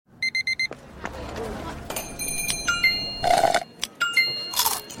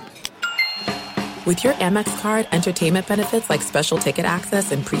With your Amex card, entertainment benefits like special ticket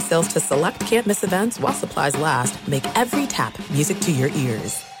access and pre-sales to select campus events while supplies last, make every tap music to your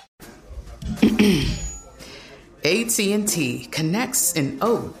ears. AT&T connects an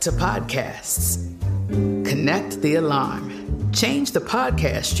ode to podcasts. Connect the alarm. Change the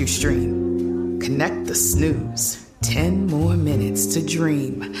podcast you stream. Connect the snooze. 10 more minutes to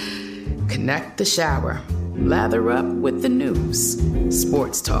dream. Connect the shower. Lather up with the news.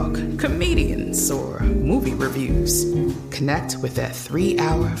 Sports talk, comedians, or movie reviews. Connect with that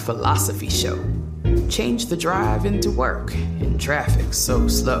 3-hour philosophy show. Change the drive into work in traffic so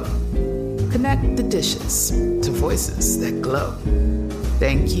slow. Connect the dishes to voices that glow.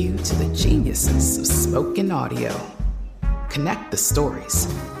 Thank you to the geniuses of spoken audio. Connect the stories.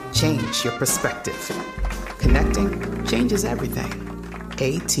 Change your perspective. Connecting changes everything.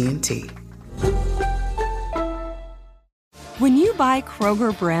 AT&T. When you buy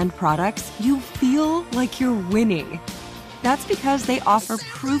Kroger brand products, you feel like you're winning. That's because they offer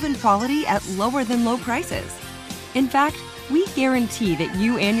proven quality at lower than low prices. In fact, we guarantee that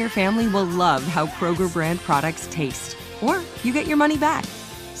you and your family will love how Kroger brand products taste, or you get your money back.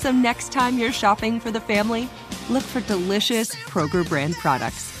 So next time you're shopping for the family, look for delicious Kroger brand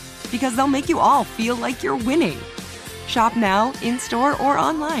products, because they'll make you all feel like you're winning. Shop now, in-store, or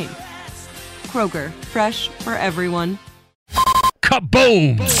online. Kroger, fresh for everyone.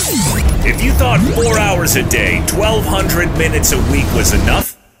 Kaboom! If you thought 4 hours a day, 1,200 minutes a week was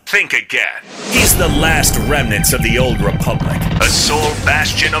enough, think again. He's the last remnants of the old republic, a sole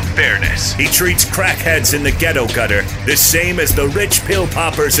bastion of fairness. He treats crackheads in the ghetto gutter the same as the rich pill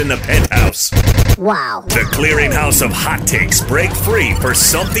poppers in the penthouse. Wow. The clearinghouse of hot takes break free for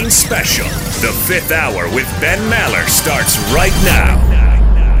something special. The Fifth Hour with Ben Maller starts right now.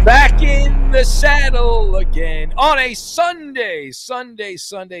 Back in the saddle again on a Sunday,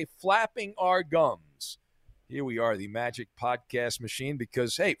 flapping our gums. Here we are, the Magic Podcast Machine,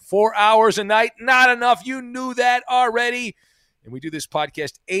 because, hey, 4 hours a night, not enough. You knew that already. And we do this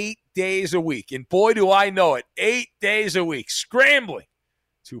podcast 8 days a week. And boy, do I know it, 8 days a week, scrambling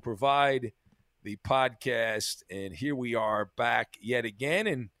to provide the podcast. And here we are back yet again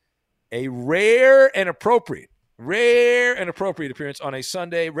in a rare and appropriate appearance on a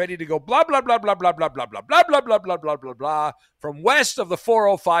Sunday, ready to go blah, blah, blah, blah, blah, blah, blah, blah, blah, blah, blah, blah, blah, blah, blah, from west of the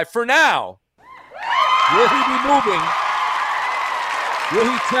 405. For now, will he be moving? Will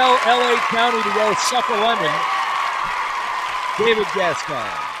he tell L.A. County to go suck a lemon? David Gascon.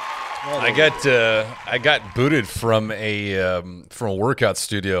 I got booted from a workout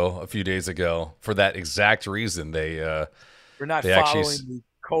studio a few days ago for that exact reason. They're not following the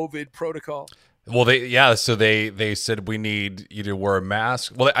COVID protocol. Well, so they said we need you to wear a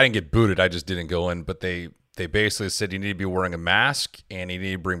mask. Well, I didn't get booted. I just didn't go in. But they basically said you need to be wearing a mask and you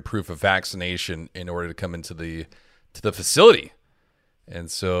need to bring proof of vaccination in order to come into the facility.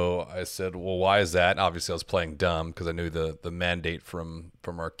 And so I said, well, why is that? Obviously, I was playing dumb because I knew the mandate from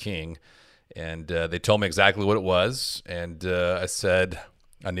our king. And they told me exactly what it was. And I said,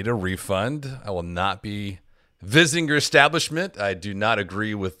 I need a refund. I will not be visiting your establishment. I do not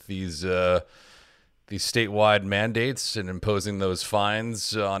agree with these statewide mandates and imposing those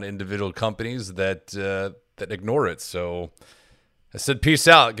fines on individual companies that ignore it. So I said, peace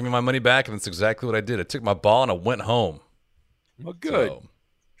out. Give me my money back. And that's exactly what I did. I took my ball and I went home. Well, good. So,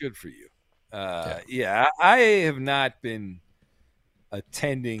 good for you. Yeah, I have not been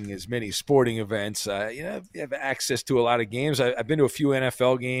attending as many sporting events. I have access to a lot of games. I've been to a few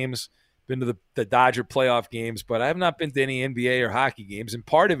NFL games, been to the Dodger playoff games, but I have not been to any NBA or hockey games. And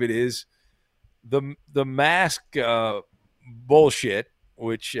part of it is the mask bullshit,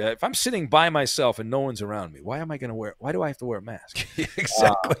 which if I'm sitting by myself and no one's around me, why do I have to wear a mask?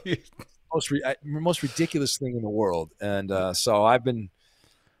 Exactly. Most ridiculous thing in the world. And so I've been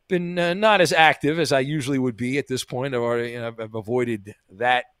not as active as I usually would be at this point. I've avoided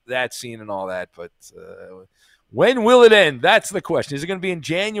that scene and all that. But when will it end? That's the question. Is it going to be in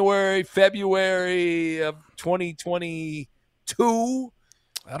January, February of 2022?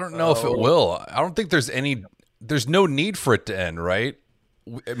 I don't know if it will. I don't think there's no need for it to end, right?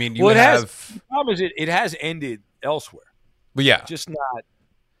 I mean, the problem is it has ended elsewhere. But yeah. Just not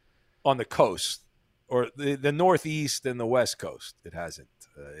on the coast or the Northeast and the West Coast. It hasn't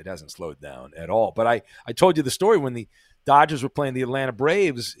slowed down at all. But I told you the story when the Dodgers were playing the Atlanta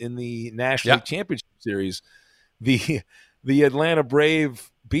Braves in the National League Championship Series. The Atlanta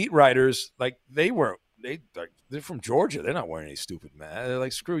Brave beat writers, they're from Georgia. They're not wearing any stupid masks. They're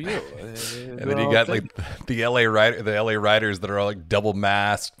like, screw you. And then you got like the LA writers that are all like double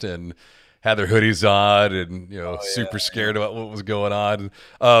masked and had their hoodies on and super scared about what was going on.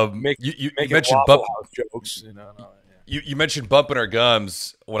 You mentioned jokes. You mentioned bumping our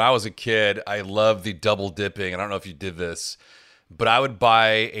gums. When I was a kid, I loved the double dipping. I don't know if you did this, but I would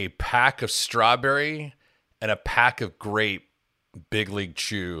buy a pack of strawberry and a pack of grape Big League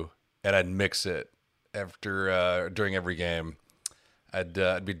Chew, and I'd mix it during every game.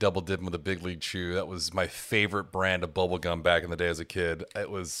 I'd be double dipping with a Big League Chew. That was my favorite brand of bubble gum back in the day as a kid. It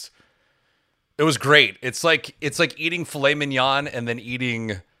was great. It's like eating filet mignon and then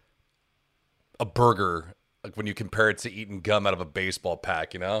eating a burger. Like when you compare it to eating gum out of a baseball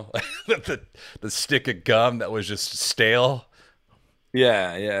pack, the stick of gum that was just stale.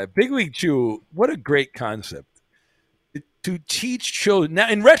 Yeah. Big League Chew, what a great concept. To teach children, now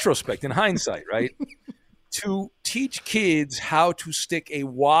in retrospect, in hindsight, right? To teach kids how to stick a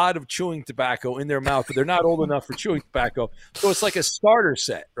wad of chewing tobacco in their mouth, but they're not old enough for chewing tobacco. So it's like a starter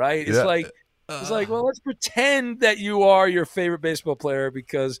set, right? It's like, well, let's pretend that you are your favorite baseball player,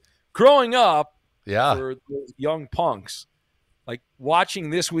 because growing up, for those young punks, like watching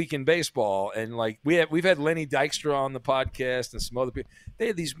This Week in Baseball, and like we've had Lenny Dykstra on the podcast and some other people. They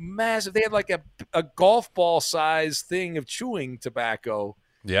had these massive. They had like a golf ball size thing of chewing tobacco.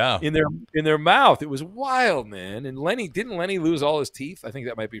 Yeah, in their mouth. It was wild, man. And didn't Lenny lose all his teeth? I think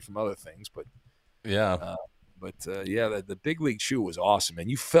that might be from other things, but yeah. The Big League Chew was awesome, and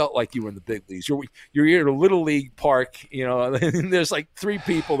you felt like you were in the big leagues. You're at a little league park, and there's like 3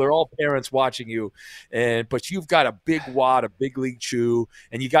 people. They're all parents watching you, but you've got a big wad of Big League Chew,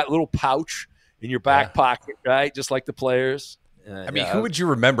 and you got a little pouch in your back pocket, right? Just like the players. Who would you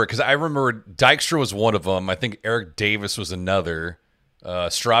remember? Because I remember Dykstra was one of them. I think Eric Davis was another.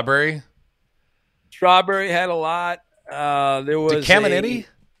 Strawberry had a lot. There was Caminiti.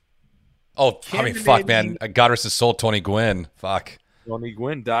 Fuck, man. Goddard's sold Tony Gwynn. Fuck. Tony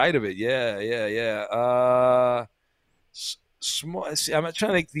Gwynn died of it. Yeah. I'm not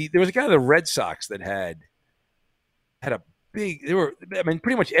trying to think. There was a guy in the Red Sox that had a big.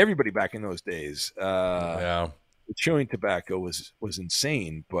 Pretty much everybody back in those days. Chewing tobacco was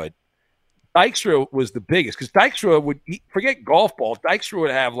insane, but Dykstra was the biggest, because Dykstra would forget golf balls. Dykstra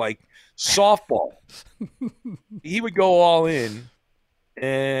would have like softball. He would go all in,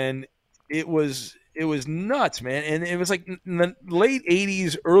 and it was nuts, man. And it was like in the late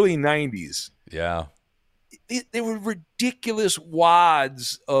 80s, early 90s. Yeah. There were ridiculous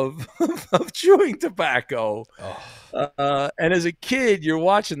wads of chewing tobacco. And as a kid, you're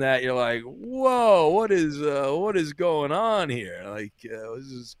watching that, you're like, whoa, what is going on here? Like, this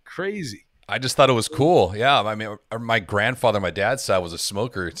is crazy. I just thought it was cool. Yeah. My grandfather, my dad's side, was a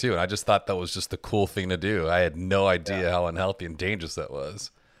smoker too. And I just thought that was just the cool thing to do. I had no idea how unhealthy and dangerous that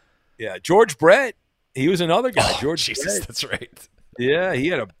was. Yeah. George Brett, he was another guy. George Jesus, Brett. That's right. Yeah. He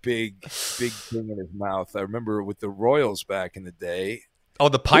had a big thing in his mouth. I remember with the Royals back in the day. Oh,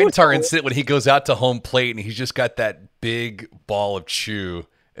 the Pine Tar incident when he goes out to home plate and he's just got that big ball of chew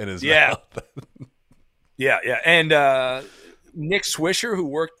in his mouth. Yeah. And Nick Swisher,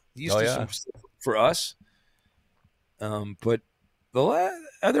 who used to do some stuff for us. But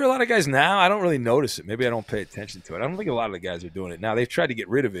are there a lot of guys now? I don't really notice it. Maybe I don't pay attention to it. I don't think a lot of the guys are doing it now. They've tried to get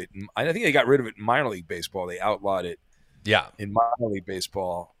rid of it. I think they got rid of it in minor league baseball. They outlawed it. Yeah. In minor league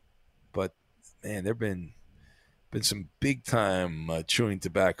baseball. But man, there've been some big time chewing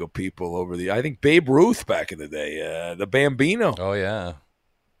tobacco people I think Babe Ruth back in the day, the Bambino. Oh yeah.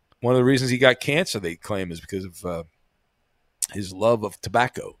 One of the reasons he got cancer, they claim, is because of his love of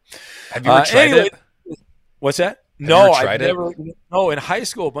tobacco. Have you ever tried it? What's that? No, I've never. No, in high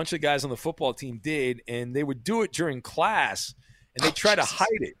school, a bunch of guys on the football team did, and they would do it during class, and they tried to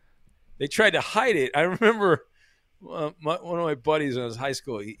hide it. I remember one of my buddies when I was in high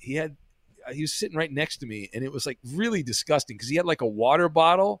school. He was sitting right next to me, and it was like really disgusting because he had like a water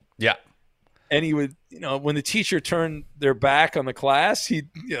bottle. Yeah. And he would, when the teacher turned their back on the class, he'd,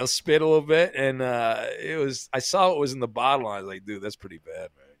 spit a little bit. And I saw it was in the bottle. And I was like, dude, that's pretty bad,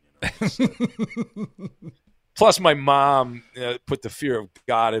 man. So. Plus, my mom put the fear of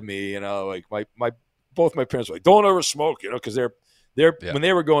God in me. Like both my parents were like, don't ever smoke, because when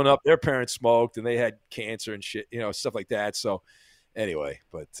they were growing up, their parents smoked and they had cancer and shit, stuff like that. So. Anyway,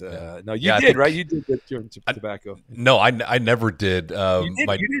 but no, you did, right? You did get tobacco. No, I never did. You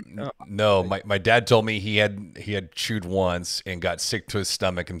did? No, my dad told me he had chewed once and got sick to his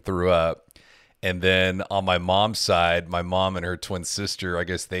stomach and threw up. And then on my mom's side, my mom and her twin sister, I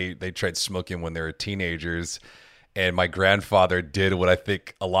guess they tried smoking when they were teenagers. And my grandfather did what I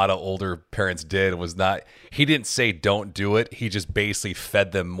think a lot of older parents did, he didn't say don't do it. He just basically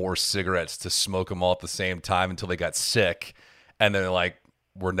fed them more cigarettes to smoke them all at the same time until they got sick. And they're like,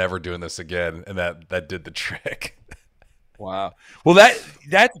 we're never doing this again, and that did the trick. Wow. Well,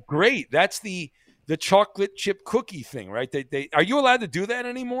 that's great. That's the chocolate chip cookie thing, right? They are you allowed to do that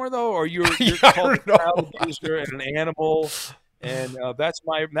anymore though, or you're called a child abuser and an animal, and that's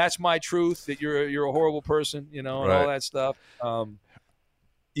my truth that you're a horrible person, and all that stuff.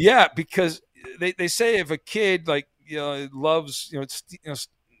 Yeah, because they say if a kid loves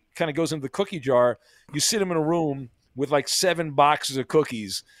kind of goes into the cookie jar, you sit him in a room with like 7 boxes of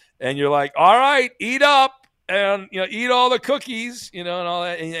cookies, and you're like, all right, eat up. And eat all the cookies, and all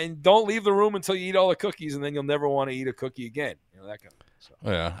that, and don't leave the room until you eat all the cookies, and then you'll never want to eat a cookie again. That kind of thing. So.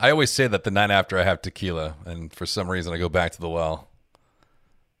 Yeah, I always say that the night after I have tequila, and for some reason I go back to the well.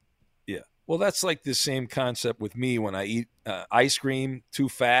 Yeah, well, that's like the same concept with me when I eat ice cream too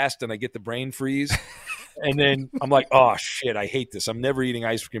fast and I get the brain freeze. And then I'm like, oh, shit, I hate this. I'm never eating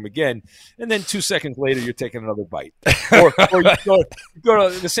ice cream again. And then 2 seconds later, you're taking another bite. Or you go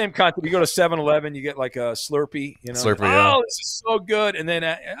to the same concept. You go to 7-Eleven, you get like a Slurpee. Slurpee, yeah. Oh, this is so good. And then,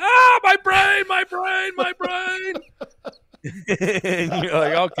 my brain. And you're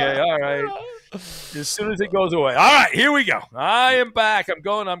like, okay, all right. As soon as it goes away. All right, here we go. I am back. I'm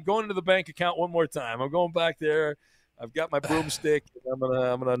going to the bank account one more time. I'm going back there. I've got my broomstick. And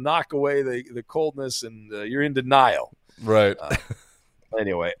I'm gonna knock away the coldness, and you're in denial. Right.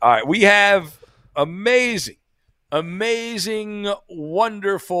 Anyway, all right. We have amazing,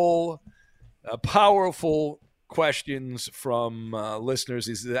 wonderful, powerful questions from listeners.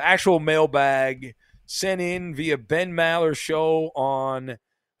 These are the actual mailbag sent in via Ben Maller Show on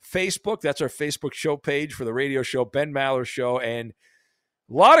Facebook. That's our Facebook show page for the radio show, Ben Maller Show, and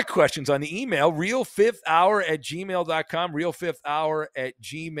a lot of questions on the email, realfifthhour@gmail.com,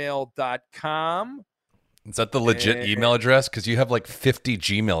 realfifthhour@gmail.com. Is that the legit email address? Because you have like 50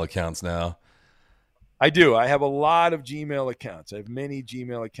 Gmail accounts now. I do. I have a lot of Gmail accounts. I have many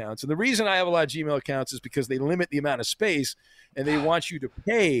Gmail accounts. And the reason I have a lot of Gmail accounts is because they limit the amount of space, and they want you to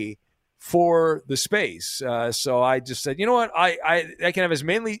pay for the space. So I just said, you know what? I can have as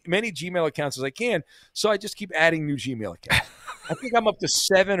many Gmail accounts as I can. So I just keep adding new Gmail accounts. I think I'm up to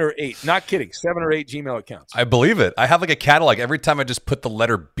 7 or 8. Not kidding. 7 or 8 Gmail accounts. I believe it. I have like a catalog. Every time I just put the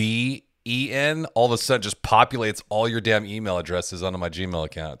letter BEN, all of a sudden just populates all your damn email addresses onto my Gmail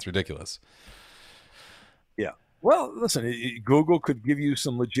account. It's ridiculous. Yeah. Well, listen, Google could give you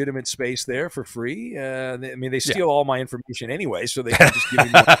some legitimate space there for free. They steal all my information anyway, so they can just give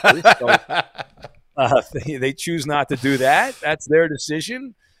me more space. So, they choose not to do that. That's their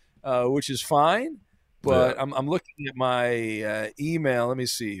decision, which is fine. But yeah. I'm looking at my email. Let me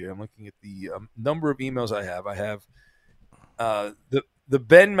see here. I'm looking at the number of emails I have. I have the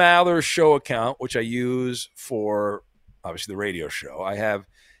Ben Maller Show account, which I use for, obviously, the radio show. I have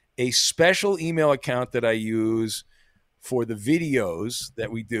a special email account that I use for the videos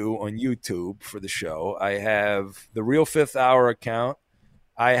that we do on YouTube for the show. I have the Real Fifth Hour account.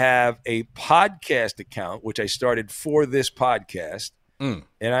 I have a podcast account, which I started for this podcast. And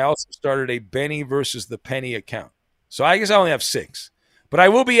I also started a Benny versus the Penny account. So I guess I only have 6. But I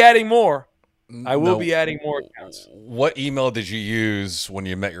will be adding more. I will be adding more accounts. What email did you use when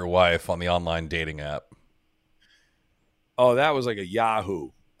you met your wife on the online dating app? Oh, that was like a Yahoo.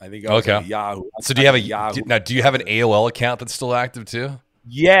 I think I was like a Yahoo. So do you have Yahoo? Now, do you have an AOL account that's still active too?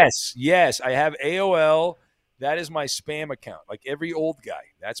 Yes. I have AOL. That is my spam account. Like every old guy,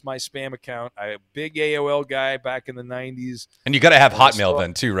 that's my spam account. I'm a big AOL guy back in the 90s. And you got to have Hotmail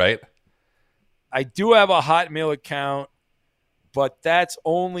then too, right? I do have a Hotmail account, but that's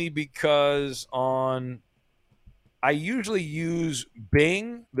only because I usually use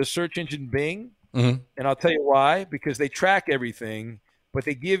Bing, the search engine Bing, and I'll tell you why. Because they track everything, but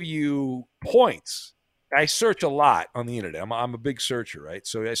they give you points. I search a lot on the internet. I'm a big searcher, right?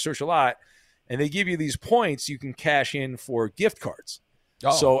 So I search a lot. And they give you these points you can cash in for gift cards.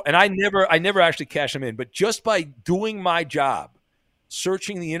 Oh. So, and I never actually cash them in, but just by doing my job,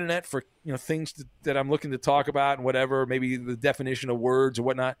 searching the internet for things that I'm looking to talk about and whatever, maybe the definition of words or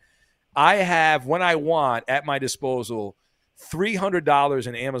whatnot, I have, when I want, at my disposal, $300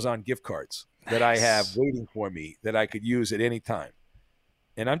 in Amazon gift cards that I have waiting for me that I could use at any time.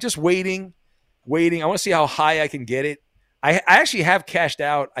 And I'm just waiting. I want to see how high I can get it. I actually have cashed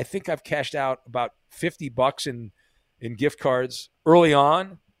out. I think I've cashed out about $50 in gift cards early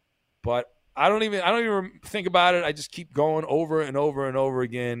on, but I don't even think about it. I just keep going over and over and over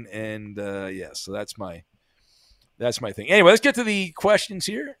again, and so that's my thing. Anyway, let's get to the questions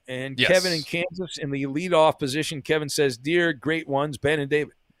here. And yes. Kevin in Kansas in the leadoff position. Kevin says, "Dear great ones, Ben and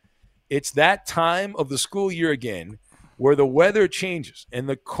David, it's that time of the school year again, where the weather changes and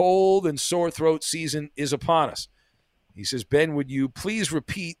the cold and sore throat season is upon us. He says, Ben, would you please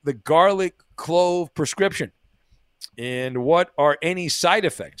repeat the garlic clove prescription? And what are any side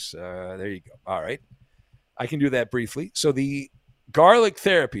effects? There you go. All right. I can do that briefly. So the garlic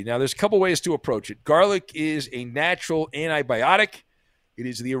therapy. Now, there's a couple ways to approach it. Garlic is a natural antibiotic. It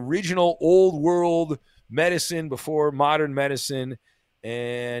is the original old world medicine before modern medicine.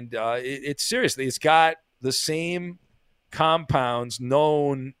 And it's seriously, it's got the same compounds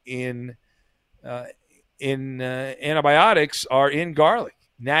known in antibiotics are in garlic.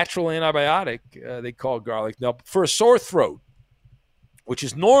 Natural antibiotic, they call garlic. Now, for a sore throat, which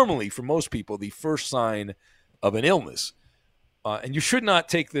is normally, for most people, the first sign of an illness, and you should not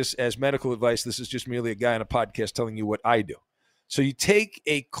take this as medical advice. This is just merely a guy on a podcast telling you what I do. So you take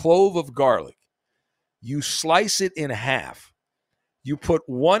a clove of garlic, you slice it in half. You put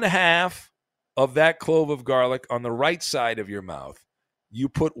 1/2 of that clove of garlic on the right side of your mouth. You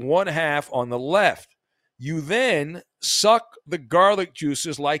put 1/2 on the left. You then suck the garlic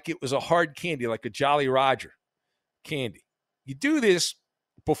juices like it was a hard candy, like a Jolly Roger candy. You do this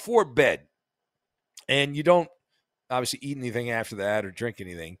before bed, and you don't obviously eat anything after that or drink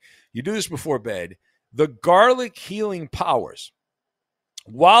anything. You do this before bed. The garlic healing powers,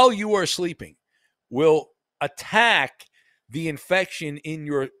 while you are sleeping, will attack the infection in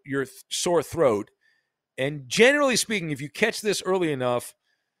your sore throat. And generally speaking, if you catch this early enough,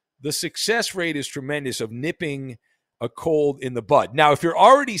 the success rate is tremendous of nipping a cold in the bud. Now, if you're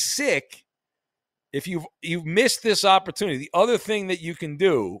already sick, if you've missed this opportunity, the other thing that you can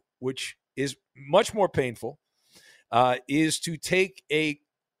do, which is much more painful, is to take a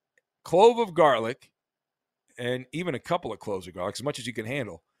clove of garlic and even a couple of cloves of garlic, as much as you can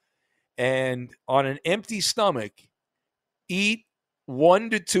handle, and on an empty stomach, eat 1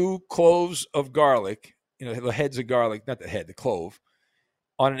 to 2 cloves of garlic, the heads of garlic, not the head, the clove,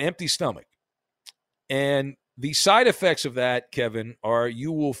 on an empty stomach. And the side effects of that, Kevin, are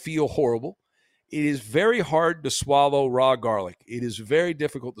you will feel horrible. It is very hard to swallow raw garlic. It is very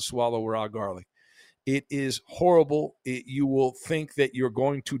difficult to swallow raw garlic. It is horrible. You will think that you're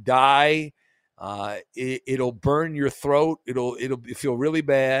going to die. It'll burn your throat. It'll feel really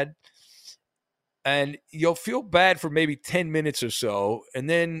bad. And you'll feel bad for maybe 10 minutes or so. And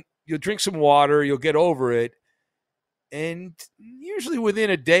then you'll drink some water. You'll get over it. And usually within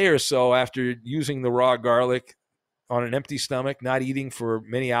a day or so after using the raw garlic on an empty stomach, not eating for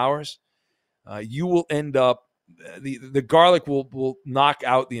many hours, you will end up, the garlic will knock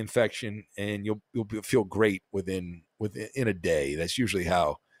out the infection, and you'll feel great within a day. That's usually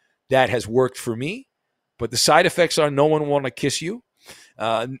how that has worked for me. But the side effects are no one will want to kiss you.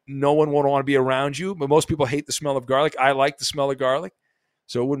 No one will want to be around you. But most people hate the smell of garlic. I like the smell of garlic,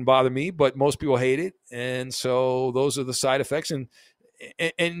 so it wouldn't bother me. But most people hate it, and so those are the side effects. And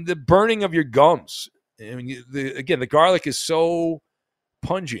the burning of your gums. I mean, the garlic is so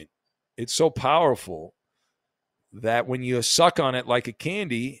pungent. It's so powerful that when you suck on it like a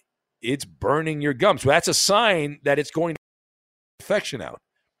candy, it's burning your gums. So that's a sign that it's going to get infection out.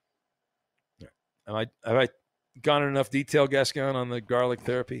 Have I gone in enough detail, Gascon, on the garlic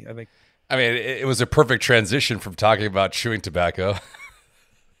therapy? I think. I mean, it was a perfect transition from talking about chewing tobacco.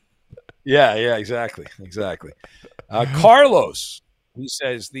 Yeah, exactly. Carlos, he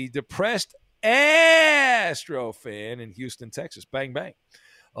says, the depressed Astro fan in Houston, Texas. Bang, bang.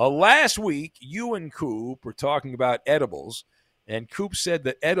 Last week, you and Coop were talking about edibles, and Coop said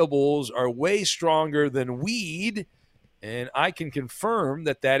that edibles are way stronger than weed, and I can confirm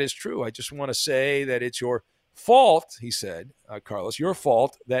that is true. I just want to say that it's your fault, he said, Carlos, your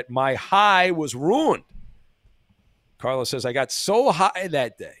fault that my high was ruined. Carlos says, I got so high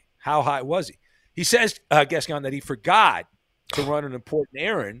that day. How high was he? He says, Gascon, that he forgot to run an important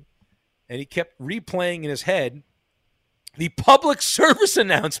errand, and he kept replaying in his head the public service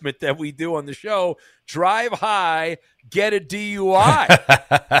announcement that we do on the show: drive high, get a DUI.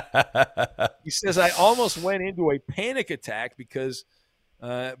 He says, I almost went into a panic attack because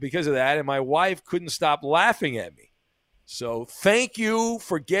of that, and my wife couldn't stop laughing at me. So thank you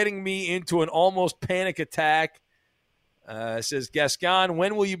for getting me into an almost panic attack. Says, Gascon,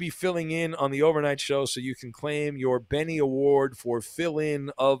 when will you be filling in on the overnight show so you can claim your Benny Award for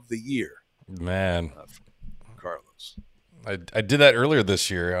fill-in of the year? Man. Carlos. I did that earlier this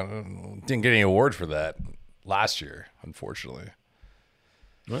year. I didn't get any award for that last year, unfortunately.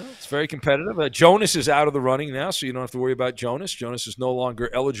 Well, it's very competitive. Jonas is out of the running now, so you don't have to worry about Jonas. Jonas is no longer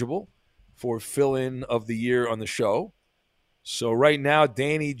eligible for fill-in of the year on the show. So right now,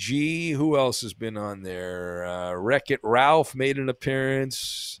 Danny G, who else has been on there? Wreck-It Ralph made an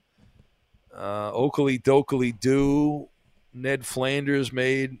appearance. Oakley Dokley Doo. Ned Flanders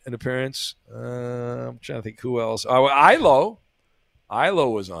made an appearance. I'm trying to think who else. Oh, Ilo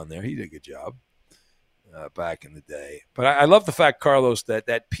was on there. He did a good job back in the day. But I love the fact, Carlos, that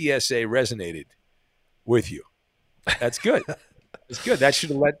PSA resonated with you. That's good. It's good. That should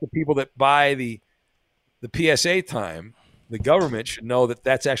have let the people that buy the PSA time, the government should know that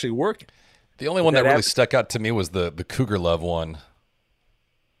that's actually working. The only one that really stuck out to me was the Cougar Love one.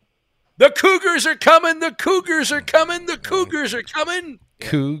 The Cougars are coming. The Cougars are coming. The Cougars are coming.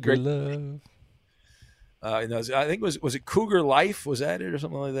 Cougar Love. I think was it Cougar Life? Was that it or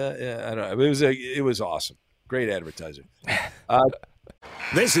something like that? Yeah, I don't know. It was awesome. Great advertising.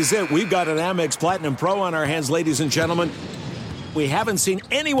 This is it. We've got an Amex Platinum Pro on our hands, ladies and gentlemen. We haven't seen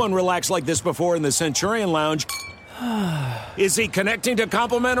anyone relax like this before in the Centurion Lounge. Is he connecting to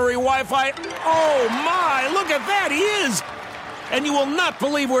complimentary Wi-Fi? Oh, my. Look at that. He is. And you will not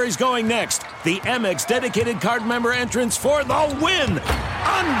believe where he's going next. The Amex dedicated card member entrance for the win.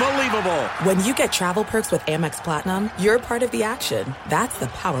 Unbelievable. When you get travel perks with Amex Platinum, you're part of the action. That's the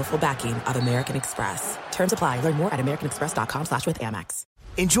powerful backing of American Express. Terms apply. Learn more at americanexpress.com/withAmex.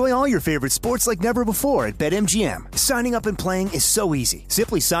 Enjoy all your favorite sports like never before at BetMGM. Signing up and playing is so easy.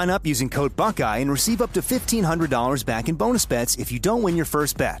 Simply sign up using code Buckeye and receive up to $1,500 back in bonus bets if you don't win your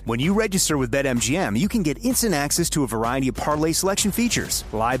first bet. When you register with BetMGM, you can get instant access to a variety of parlay selection features,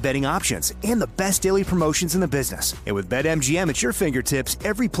 live betting options, and the best daily promotions in the business. And with BetMGM at your fingertips,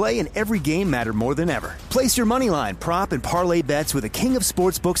 every play and every game matter more than ever. Place your moneyline, prop, and parlay bets with the king of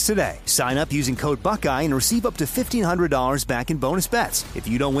sportsbooks today. Sign up using code Buckeye and receive up to $1,500 back in bonus bets if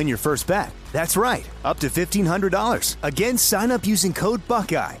you don't win your first bet. That's right, up to $1,500. Again, sign up using code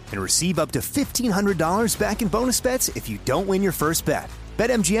Buckeye and receive up to $1,500 back in bonus bets if you don't win your first bet.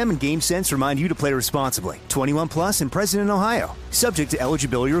 BetMGM and GameSense remind you to play responsibly. 21 plus and present in Ohio. Subject to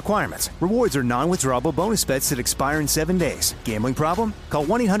eligibility requirements. Rewards are non-withdrawable bonus bets that expire in 7 days. Gambling problem? Call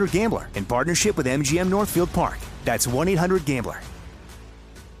 1-800-GAMBLER in partnership with MGM Northfield Park. That's 1-800-GAMBLER.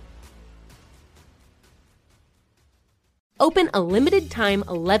 Open a limited-time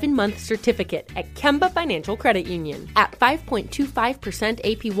 11-month certificate at Kemba Financial Credit Union. At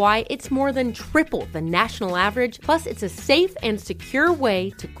 5.25% APY, it's more than triple the national average, plus it's a safe and secure way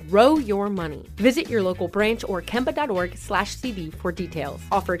to grow your money. Visit your local branch or kemba.org/cb for details.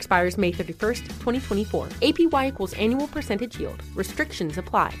 Offer expires May 31st, 2024. APY equals annual percentage yield. Restrictions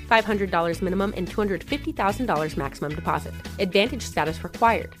apply. $500 minimum and $250,000 maximum deposit. Advantage status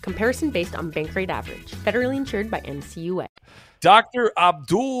required. Comparison based on bank rate average. Federally insured by NCUA. Dr.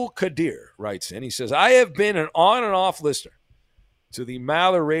 Abdul Kadir writes in. He says, I have been an on and off listener to the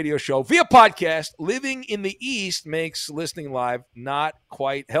Maller radio show via podcast. Living in the East makes listening live not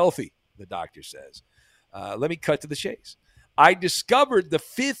quite healthy, the doctor says. Let me cut to the chase. I discovered the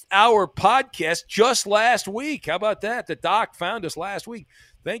 5th Hour podcast just last week. How about that? The doc found us last week.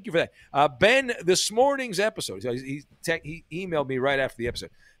 Thank you for that. Ben, this morning's episode, he emailed me right after the episode.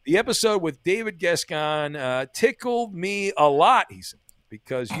 The episode with David Gascon tickled me a lot, he said,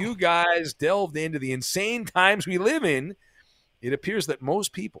 because you guys delved into the insane times we live in. It appears that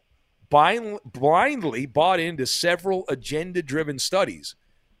most people blindly bought into several agenda-driven studies,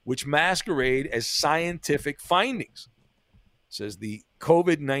 which masquerade as scientific findings. It says the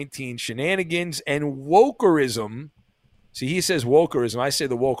COVID-19 shenanigans and wokerism. See, he says wokerism. I say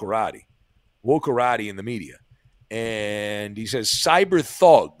the wokerati. Wokerati in the media. And he says cyber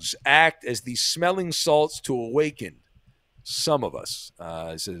thugs act as the smelling salts to awaken some of us.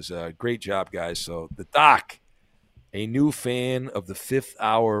 He says, great job, guys. So the doc, a new fan of the 5th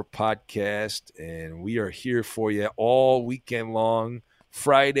Hour podcast, and we are here for you all weekend long,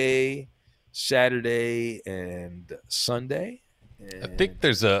 Friday, Saturday, and Sunday. I think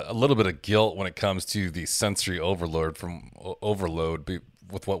there's a little bit of guilt when it comes to the sensory overload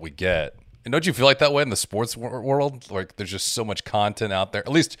with what we get. And don't you feel like that way in the sports world? Like there's just so much content out there,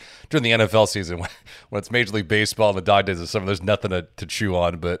 at least during the NFL season when it's Major League Baseball and the dog days of summer, there's nothing to chew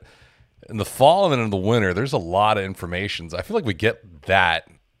on. But in the fall and then in the winter, there's a lot of information. So I feel like we get that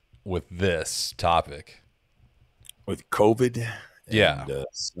with this topic. With COVID and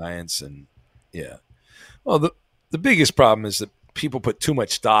science and, yeah. Well, the biggest problem is that people put too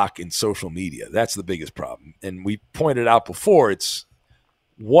much stock in social media. That's the biggest problem. And we pointed out before, it's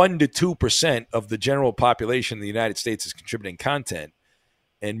 1 to 2% of the general population in the United States is contributing content,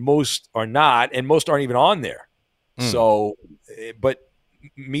 and most are not, and most aren't even on there. So, but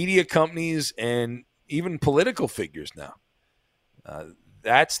media companies and even political figures now,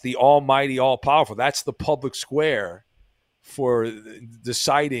 that's the almighty, all-powerful. That's the public square for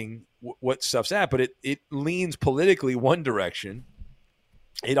deciding what stuff's at. But it leans politically one direction,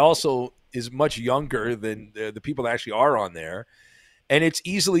 It also is much younger than the people that actually are on there, and it's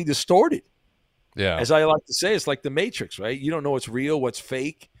easily distorted. Yeah. As I like to say, it's like the Matrix, right? You don't know what's real, what's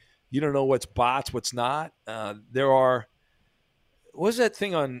fake. You don't know what's bots, what's not. What's that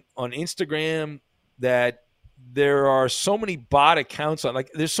thing on Instagram that there are so many bot accounts on?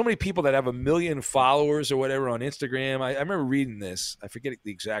 Like, there's so many people that have 1 million followers or whatever on Instagram. I remember reading this. I forget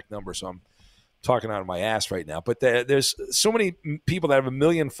the exact number, so I'm talking out of my ass right now. But there's so many people that have 1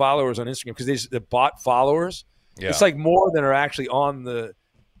 million followers on Instagram because they're bot followers. Yeah. It's like more than are actually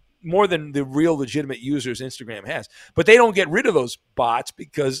more than the real legitimate users Instagram has. But they don't get rid of those bots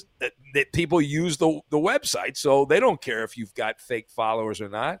because that people use the website, so they don't care if you've got fake followers or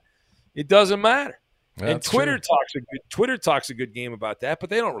not. It doesn't matter. Yeah, and Twitter talks a good game about that, but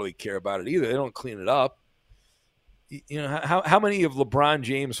they don't really care about it either. They don't clean it up. You know, how many of LeBron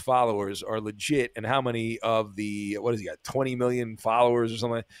James' followers are legit, and how many of the, what has he got, 20 million followers or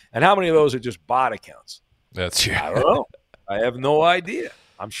something? And how many of those are just bot accounts? That's true. I don't know. I have no idea.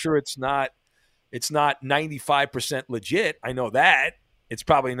 I'm sure it's not 95% legit. I know that. It's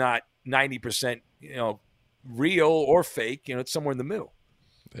probably not 90%, real or fake. It's somewhere in the middle.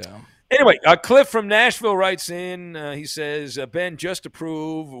 Yeah. Anyway, Cliff from Nashville writes in. He says, Ben, just to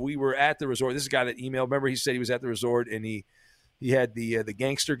prove we were at the resort. This is a guy that emailed. Remember, he said he was at the resort, and he had the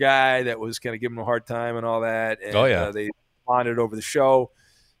gangster guy that was kind of giving him a hard time and all that. And, they bonded over the show.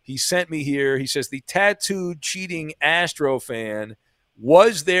 He sent me here. He says, the tattooed, cheating Astro fan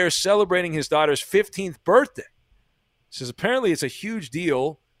was there celebrating his daughter's 15th birthday. He says, apparently it's a huge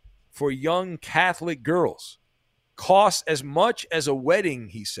deal for young Catholic girls. Costs as much as a wedding,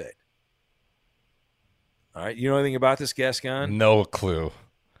 he said. All right. You know anything about this, Gascon? No clue.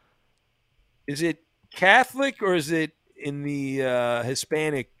 Is it Catholic or is it in the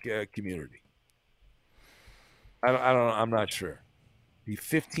Hispanic community? I don't know. I'm not sure. The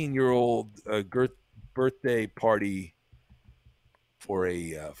 15-year-old birthday party for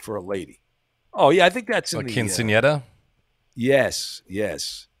a lady. Oh, yeah. I think that's in the quinceañera? Yes.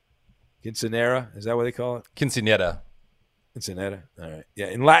 Quinceañera. Is that what they call it? Quinceañera. Quinceañera. All right. Yeah.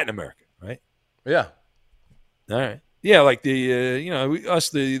 In Latin America, right? Yeah. All right. Yeah, like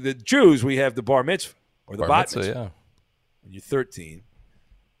the Jews, we have the bar mitzvah or the bat mitzvah. Yeah. When you're 13.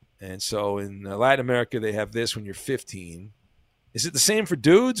 And so in Latin America, they have this when you're 15. Is it the same for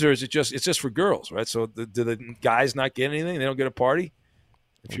dudes, or is it's just for girls, right? So do the guys not get anything? They don't get a party?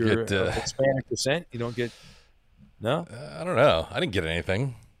 If you're Hispanic descent, you don't get – no? I don't know. I didn't get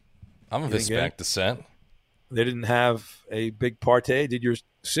anything. I'm of Hispanic descent. They didn't have a big party? Did your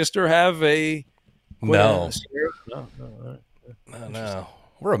sister have a – No. No.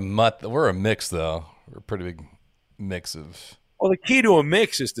 We're a mix, though. We're a pretty big mix of. Well, the key to a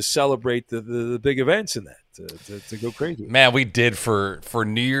mix is to celebrate the big events in that, to go crazy. Man, we did for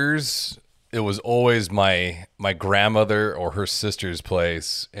New Year's. It was always my grandmother or her sister's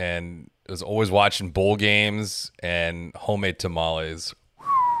place, and it was always watching bowl games and homemade tamales.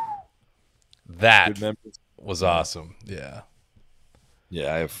 That was awesome. Yeah.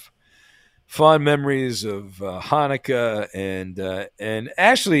 Yeah, I have fond memories of Hanukkah and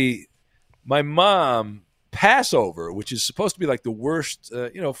actually my mom, Passover, which is supposed to be like the worst,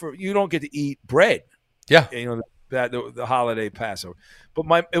 you don't get to eat bread. Yeah. The holiday Passover.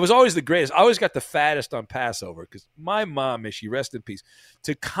 But it was always the greatest. I always got the fattest on Passover because my mom, may she rest in peace,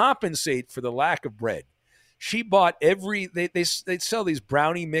 to compensate for the lack of bread, she bought they sell these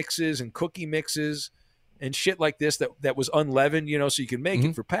brownie mixes and cookie mixes and shit like this that was unleavened, so you can make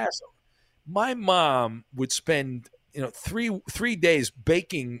it for Passover. My mom would spend, 3 days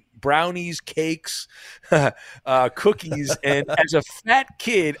baking brownies, cakes, cookies, and as a fat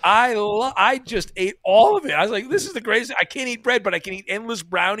kid, I just ate all of it. I was like, "This is the greatest! I can't eat bread, but I can eat endless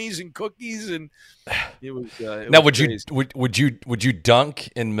brownies and cookies." And it was. Now, would you dunk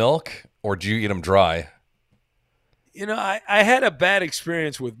in milk, or do you eat them dry? I had a bad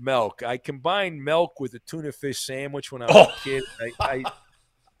experience with milk. I combined milk with a tuna fish sandwich when I was a kid.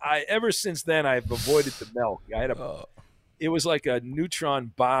 I ever since then I've avoided the milk. It was like a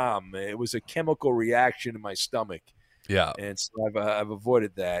neutron bomb. It was a chemical reaction in my stomach. Yeah, and so I've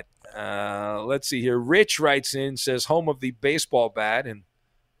avoided that. Let's see here. Rich writes in, says home of the baseball bat in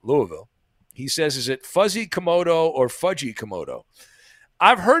Louisville. He says, is it Fuzzy Komodo or Fudgy Komodo?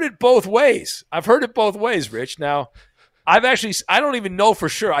 I've heard it both ways. Rich. Now, I don't even know for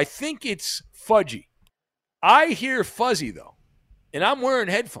sure. I think it's Fudgy. I hear Fuzzy though. And I'm wearing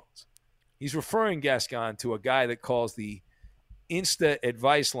headphones. He's referring, Gascon, to a guy that calls the Insta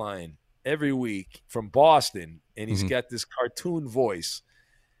advice line every week from Boston, and he's got this cartoon voice.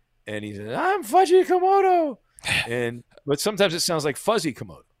 And he says, I'm Fudgy Komodo. And But sometimes it sounds like fuzzy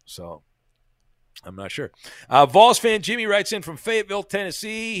Komodo. So I'm not sure. Vols fan Jimmy writes in from Fayetteville,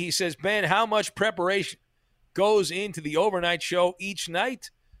 Tennessee. He says, Ben, how much preparation goes into the overnight show each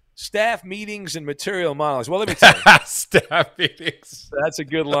night? Staff meetings and material monologues. Well, let me tell you. Staff meetings. That's a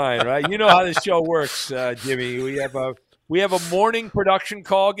good line, right? You know how this show works, Jimmy. We have a morning production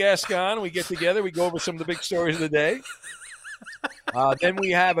call, Gascon. We get together. We go over some of the big stories of the day. Then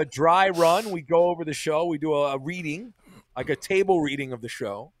we have a dry run. We go over the show. We do a reading, like a table reading of the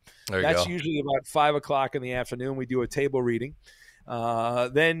show. That's usually about 5 o'clock in the afternoon. We do a table reading.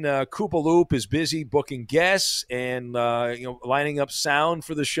 Then Koopa Loop is busy booking guests and lining up sound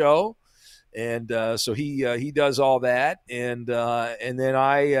for the show, and so he does all that. And then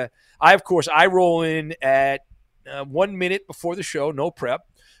I of course I roll in at 1 minute before the show, no prep.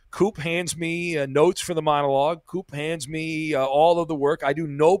 Coop hands me notes for the monologue. Coop hands me all of the work. I do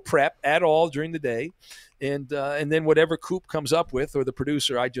no prep at all during the day. And then whatever Coop comes up with, or the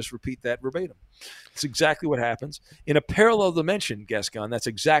producer, I just repeat that verbatim. It's exactly what happens. In a parallel dimension, Gascon, that's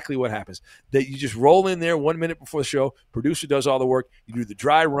exactly what happens. That you just roll in there 1 minute before the show, producer does all the work, you do the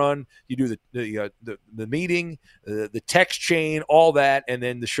dry run, you do the meeting, the text chain, all that, and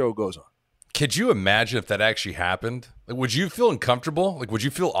then the show goes on. Could you imagine if that actually happened? Like, would you feel uncomfortable? Like, would you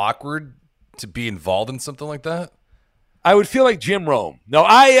feel awkward to be involved in something like that? I would feel like Jim Rome. No,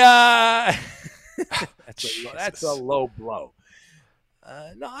 that's a low blow.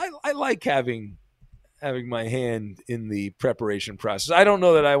 No, I like having my hand in the preparation process. I don't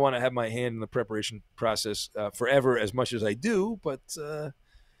know that I want to have my hand in the preparation process forever as much as I do, but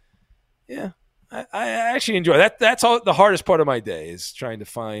yeah, I actually enjoy that. That's all. The hardest part of my day is trying to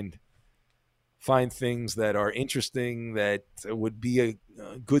find things that are interesting, that would be a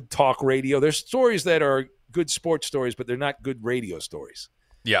good talk radio. There's stories that are good sports stories, but they're not good radio stories.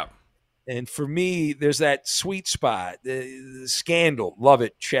 Yeah. And for me, there's that sweet spot. Scandal, love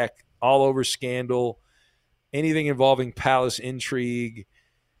it, check. All over Scandal. Anything involving palace intrigue,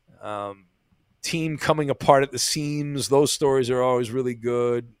 team coming apart at the seams, those stories are always really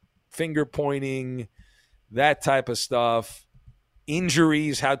good. Finger pointing, that type of stuff.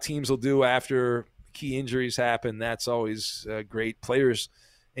 Injuries, how teams will do after key injuries happen, that's always great. Players,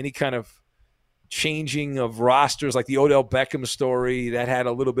 any kind of changing of rosters, like the Odell Beckham story, that had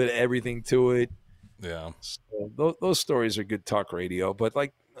a little bit of everything to it. Yeah. So those stories are good talk radio, but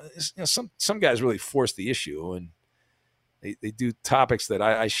like some guys really force the issue, and they do topics that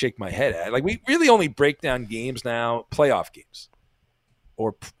I shake my head at. Like, we really only break down games now, playoff games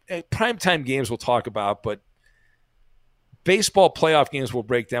or primetime games we'll talk about, but baseball playoff games we'll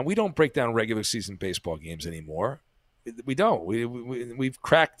break down. We don't break down regular season baseball games anymore. We don't. We've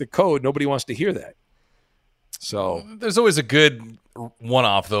cracked the code. Nobody wants to hear that. So there's always a good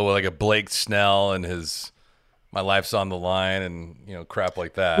one-off though, like a Blake Snell and his "My Life's on the Line" and crap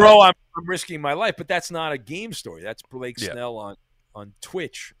like that. Bro, I'm risking my life, but that's not a game story. That's Blake Snell on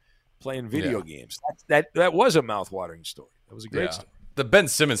Twitch playing video games. That was a mouth-watering story. That was a great story. The Ben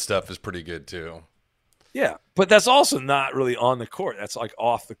Simmons stuff is pretty good too. Yeah, but that's also not really on the court. That's like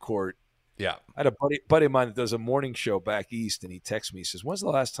off the court. Yeah. I had a buddy of mine that does a morning show back east, and he texts me. He says, when's the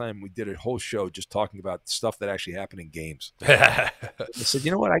last time we did a whole show just talking about stuff that actually happened in games? I said, you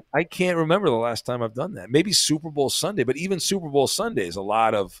know what? I can't remember the last time I've done that. Maybe Super Bowl Sunday, but even Super Bowl Sunday is a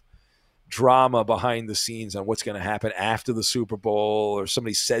lot of drama behind the scenes on what's going to happen after the Super Bowl, or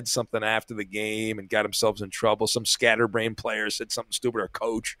somebody said something after the game and got themselves in trouble. Some scatterbrain player said something stupid, or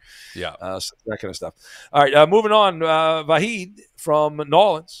coach. Yeah. So that kind of stuff. All right, moving on. Vahid from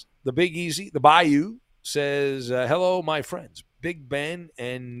Nolans, the Big Easy, the Bayou, says, hello, my friends, Big Ben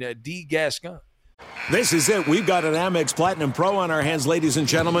and D. Gascon. This is it. We've got an Amex Platinum Pro on our hands, ladies and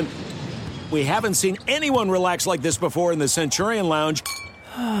gentlemen. We haven't seen anyone relax like this before in the Centurion Lounge.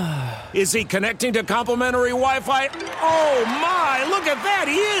 Is he connecting to complimentary Wi-Fi? Oh, my. Look at that.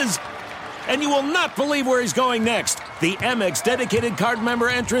 He is. And you will not believe where he's going next. The Amex dedicated card member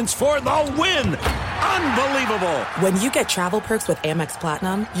entrance for the win. Unbelievable. When you get travel perks with Amex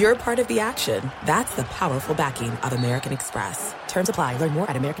Platinum, you're part of the action. That's the powerful backing of American Express. Terms apply. Learn more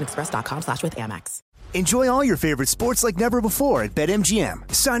at americanexpress.com/withAmex. Enjoy all your favorite sports like never before at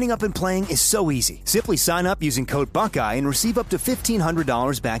BetMGM. Signing up and playing is so easy. Simply sign up using code Buckeye and receive up to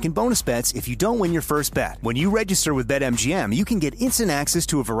 $1,500 back in bonus bets if you don't win your first bet. When you register with BetMGM, you can get instant access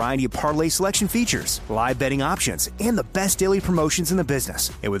to a variety of parlay selection features, live betting options, and the best daily promotions in the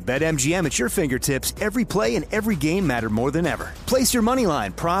business. And with BetMGM at your fingertips, every play and every game matter more than ever. Place your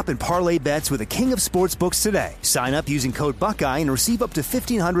moneyline, prop, and parlay bets with the king of sportsbooks today. Sign up using code Buckeye and receive up to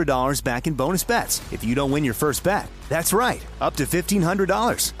 $1,500 back in bonus bets. If if you don't win your first bet. That's right, up to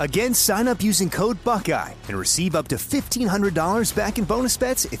 $1,500. Again, sign up using code Buckeye and receive up to $1,500 back in bonus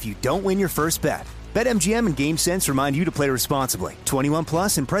bets if you don't win your first bet. BetMGM and GameSense remind you to play responsibly. 21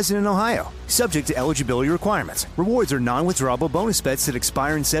 plus and present in Ohio. Subject to eligibility requirements. Rewards are non-withdrawable bonus bets that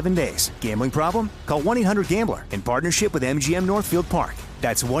expire in 7 days. Gambling problem? Call 1-800-GAMBLER in partnership with MGM Northfield Park.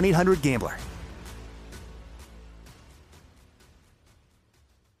 That's 1-800-GAMBLER.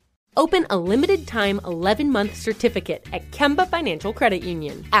 Open a limited-time 11-month certificate at Kemba Financial Credit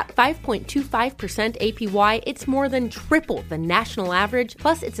Union. At 5.25% APY, it's more than triple the national average,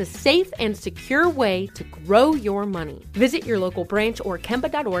 plus it's a safe and secure way to grow your money. Visit your local branch or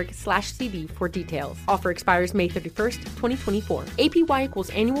kemba.org/cd for details. Offer expires May 31st, 2024. APY equals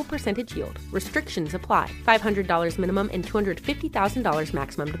annual percentage yield. Restrictions apply. $500 minimum and $250,000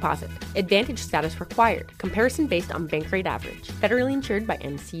 maximum deposit. Advantage status required. Comparison based on bank rate average. Federally insured by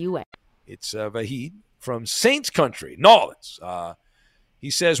NCUA. It's Vahid from Saints Country, Nolens.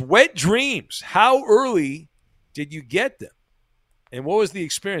 He says, wet dreams. How early did you get them? And what was the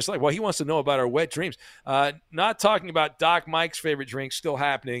experience like? Well, he wants to know about our wet dreams. Not talking about Doc Mike's favorite drink, still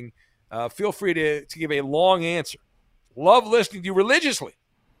happening. Feel free to give a long answer. Love listening to you religiously.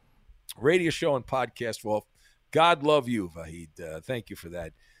 Radio show and podcast. Well, God love you, Vahid. Thank you for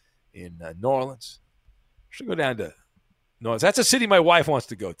that in New Orleans. Should go down to No, that's a city my wife wants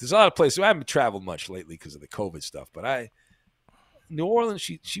to go to. There's a lot of places. I haven't traveled much lately because of the COVID stuff, but New Orleans,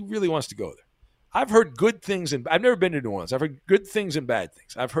 she really wants to go there. I've heard good things, and I've never been to New Orleans. I've heard good things and bad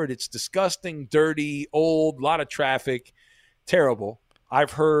things. I've heard it's disgusting, dirty, old, a lot of traffic, terrible.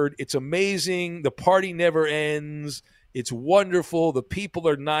 I've heard it's amazing. The party never ends. It's wonderful. The people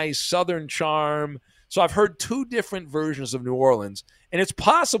are nice, Southern charm. So I've heard two different versions of New Orleans, and it's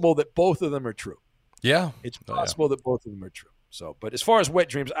possible that both of them are true. Yeah. It's possible that both of them are true. So, but as far as wet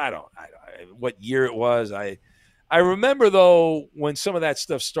dreams, I don't what year it was. I remember, though, when some of that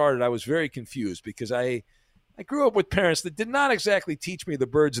stuff started, I was very confused because I grew up with parents that did not exactly teach me the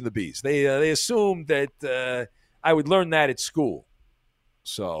birds and the bees. They assumed that I would learn that at school.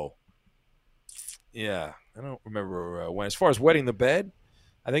 So, yeah, I don't remember when. As far as wetting the bed,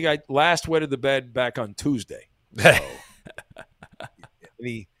 I think I last wetted the bed back on Tuesday. So,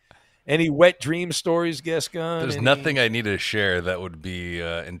 Any wet dream stories, Gascon? There's nothing I need to share that would be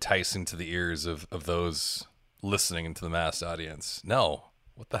enticing to the ears of those listening into the mass audience. No.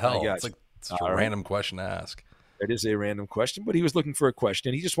 What the hell? It's like such a random question to ask. It is a random question, but he was looking for a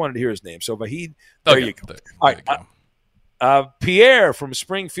question. He just wanted to hear his name. So, Vahid, there you go. All right. Pierre from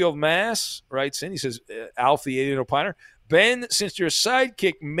Springfield, Mass. writes in. He says, Alfie, Alien Opiner. Ben, since your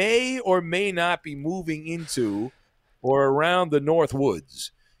sidekick may or may not be moving into or around the North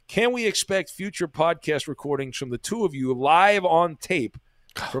Woods, can we expect future podcast recordings from the two of you live on tape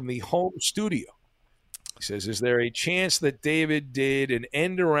from the home studio? He says, is there a chance that David did an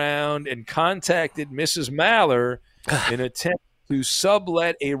end around and contacted Mrs. Maller in an attempt to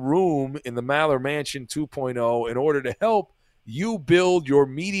sublet a room in the Maller Mansion 2.0 in order to help you build your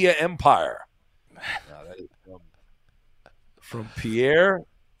media empire? That is from Pierre.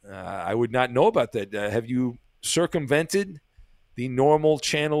 I would not know about that. Have you circumvented the normal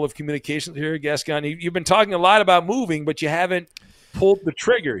channel of communications here, Gascon? You've been talking a lot about moving, but you haven't pulled the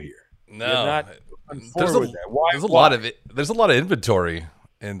trigger here. No, there's a lot of it. There's a lot of inventory,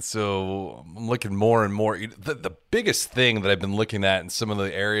 and so I'm looking more and more. The biggest thing that I've been looking at in some of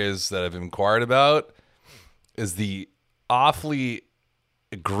the areas that I've inquired about is the awfully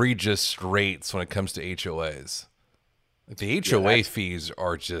egregious rates when it comes to HOAs. The HOA fees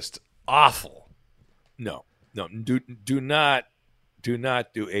are just awful. No, do not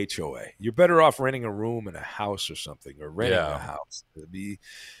do HOA. You're better off renting a room in a house or something, or renting a house.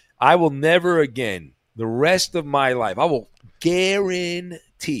 I will never again, the rest of my life, I will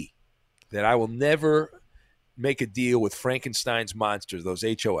guarantee that I will never make a deal with Frankenstein's monsters, those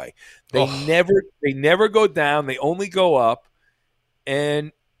HOA. They never go down. They only go up.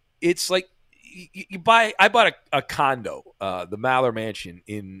 And it's like I bought a condo, the Maller Mansion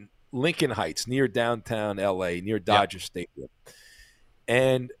in Lincoln Heights, near downtown LA, near Dodger Stadium.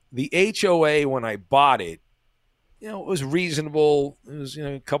 And the HOA, when I bought it, it was reasonable. It was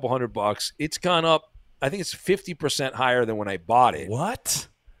a couple $100. It's gone up. I think it's 50% higher than when I bought it. What?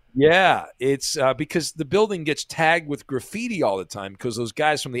 Yeah, it's because the building gets tagged with graffiti all the time because those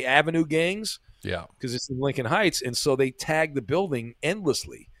guys from the Avenue gangs. Yeah, because it's in Lincoln Heights, and so they tag the building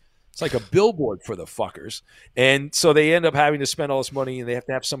endlessly. It's like a billboard for the fuckers. And so they end up having to spend all this money, and they have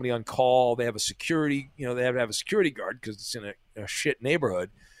to have somebody on call. They have a security, they have to have a security guard because it's in a shit neighborhood.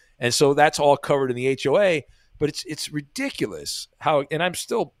 And so that's all covered in the HOA. But it's ridiculous how, and I'm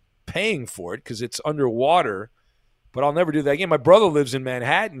still paying for it because it's underwater, but I'll never do that again. My brother lives in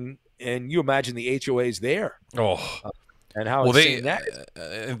Manhattan, and you imagine the HOAs there. And how insane that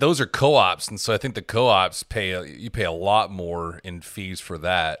is. Those are co-ops, and so I think the co-ops pay a lot more in fees for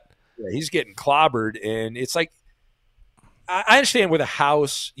that. Yeah, he's getting clobbered, and it's like I understand with a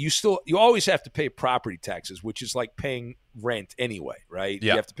house, you always have to pay property taxes, which is like paying rent anyway, right?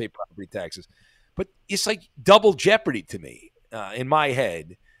 Yeah. You have to pay property taxes, but it's like double jeopardy to me in my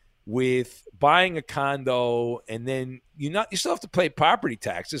head with buying a condo, and then you still have to pay property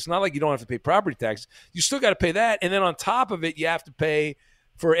taxes. It's not like you don't have to pay property taxes. You still got to pay that, and then on top of it, you have to pay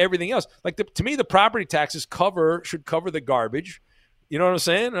for everything else. Like to me, the property taxes should cover the garbage. You know what I'm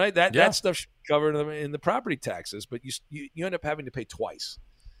saying, right? That stuff should be covered in the property taxes, but you end up having to pay twice.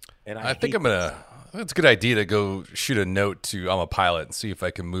 And I think it's a good idea to go shoot a note to I'm a Pilot and see if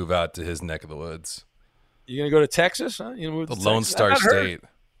I can move out to his neck of the woods. You're gonna go to Texas, huh? The Lone Star State.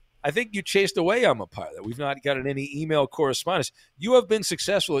 I think you chased away I'm a Pilot. We've not gotten any email correspondence. You have been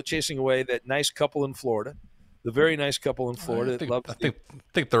successful at chasing away that nice couple in Florida, the very nice couple in Florida. I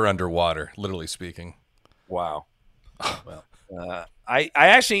think they're underwater, literally speaking. Wow. Well. I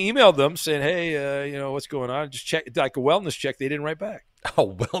actually emailed them saying, hey, what's going on? Just check, like a wellness check. They didn't write back. A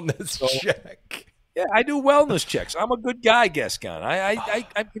wellness check. Yeah, I do wellness checks. I'm a good guy, Gascon.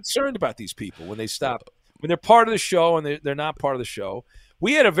 I'm concerned about these people when they stop, when they're part of the show and they're not part of the show.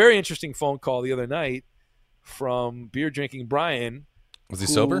 We had a very interesting phone call the other night from beer drinking Brian. Was he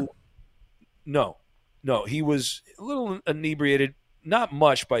sober? No. He was a little inebriated, not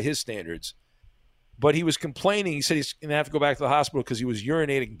much by his standards. But he was complaining. He said he's going to have to go back to the hospital because he was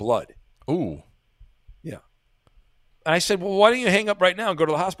urinating blood. Ooh. Yeah. And I said, well, why don't you hang up right now and go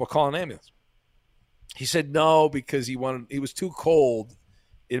to the hospital, call an ambulance? He said no, because he was too cold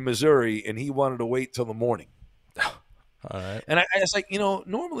in Missouri, and he wanted to wait till the morning. All right. And I was like,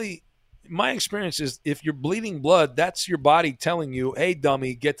 normally my experience is if you're bleeding blood, that's your body telling you, hey,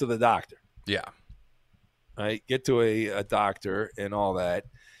 dummy, get to the doctor. Yeah. Right? Get to a doctor and all that.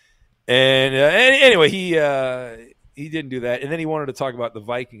 And anyway, he didn't do that. And then he wanted to talk about the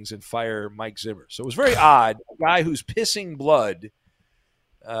Vikings and fire Mike Zimmer. So it was very odd. A guy who's pissing blood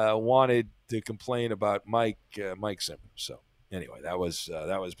wanted to complain about Mike Zimmer. So anyway, that was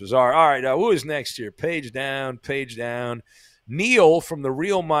bizarre. All right, who is next here? Page down. Neil from the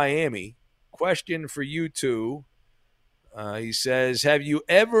Real Miami. Question for you two. He says, you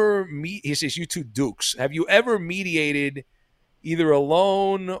two Dukes, have you ever mediated either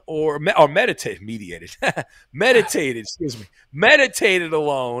alone or meditated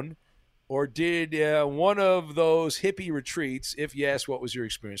alone, or did one of those hippie retreats? If yes, what was your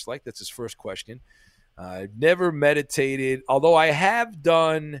experience like? That's his first question. I've never meditated, although I have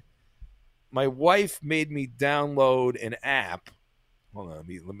done. My wife made me download an app. Hold on,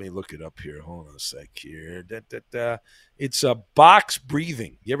 let me look it up here. Hold on a sec here. It's a box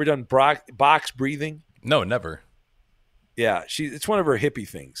breathing. You ever done box breathing? No, never. Yeah, it's one of her hippie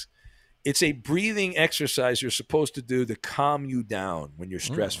things. It's a breathing exercise you're supposed to do to calm you down when you're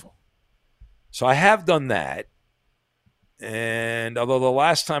stressful. So I have done that. And although the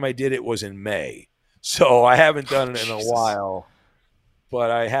last time I did it was in May, so I haven't done it in a while,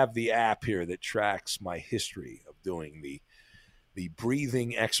 but I have the app here that tracks my history of doing the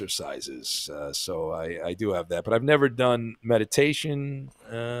breathing exercises. So I do have that, but I've never done meditation.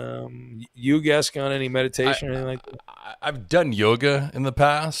 You guys got any meditation or anything like that? I've done yoga in the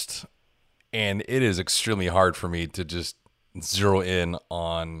past, and it is extremely hard for me to just zero in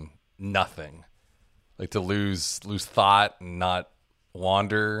on nothing, like to lose thought and not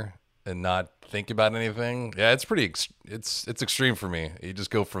wander and not think about anything. Yeah, it's pretty. It's extreme for me. You just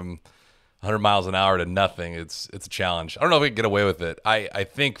go from 100 miles an hour to nothing. It's a challenge. I don't know if we can get away with it. I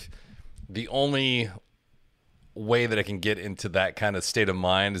think the only way that I can get into that kind of state of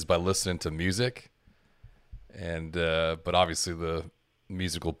mind is by listening to music. And but obviously the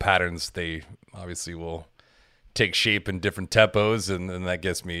musical patterns, they obviously will take shape in different tempos, and that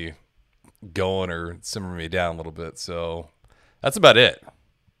gets me going or simmer me down a little bit. So that's about it.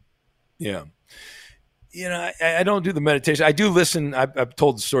 Yeah. I don't do the meditation. I do listen. I've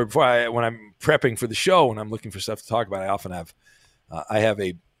told the story before. When I'm prepping for the show, when I'm looking for stuff to talk about, I often have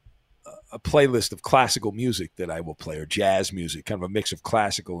a playlist of classical music that I will play, or jazz music, kind of a mix of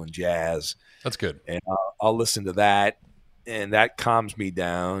classical and jazz. That's good. And I'll listen to that, and that calms me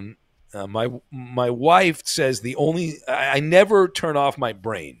down. My wife says I never turn off my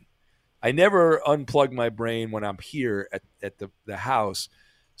brain. I never unplug my brain when I'm here at the house.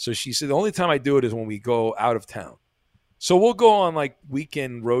 So she said the only time I do it is when we go out of town. So we'll go on like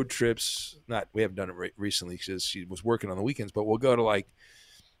weekend road trips. We haven't done it recently because she was working on the weekends, but we'll go to like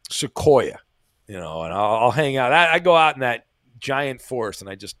sequoia, and I'll hang out. I go out in that giant forest, and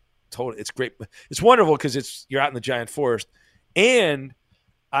I just it's great. It's wonderful because you're out in the giant forest, and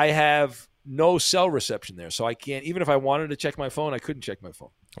I have no cell reception there, so I can't. Even if I wanted to check my phone, I couldn't check my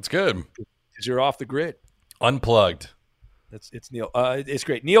phone. That's good because you're off the grid, unplugged. It's Neil. It's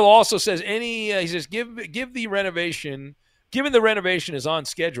great. Neil also says he says give the renovation. Given the renovation is on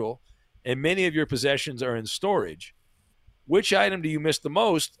schedule, and many of your possessions are in storage, which item do you miss the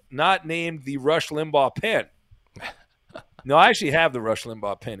most? Not named the Rush Limbaugh pen. No, I actually have the Rush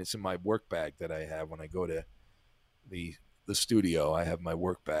Limbaugh pen. It's in my work bag that I have when I go to the studio. I have my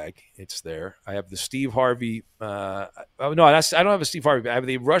work bag. It's there. I have the Steve Harvey. No, I don't have a Steve Harvey. I have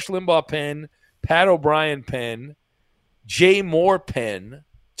the Rush Limbaugh pen, Pat O'Brien pen, Jay Moore pen,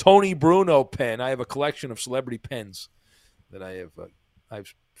 Tony Bruno pen. I have a collection of celebrity pens that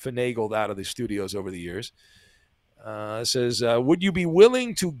I've finagled out of the studios over the years. It says, would you be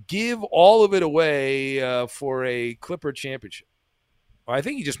willing to give all of it away for a Clipper championship? Well, I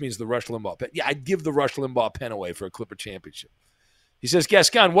think he just means the Rush Limbaugh pen. Yeah, I'd give the Rush Limbaugh pen away for a Clipper championship. He says,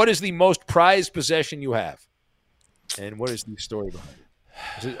 Gascon, what is the most prized possession you have? And what is the story behind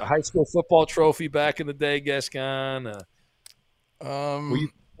it? Is it a high school football trophy back in the day, Gascon? Were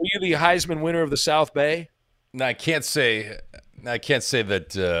you the Heisman winner of the South Bay? No, I can't say that. I can't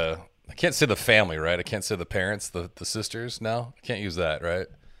say the family, right? I can't say the parents, the sisters. No, I can't use that, right?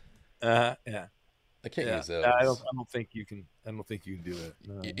 Yeah. I can't use those. I don't think you can. I don't think you can do that.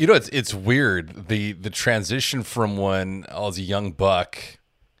 No. You know, it's weird the transition from when I was a young buck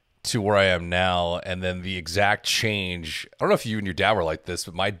to where I am now, and then the exact change. I don't know if you and your dad were like this,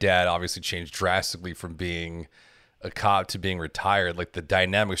 but my dad obviously changed drastically from being a cop to being retired. Like the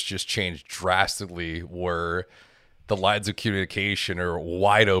dynamics just changed drastically, where the lines of communication are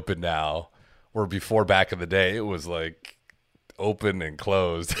wide open now, where before back in the day it was like open and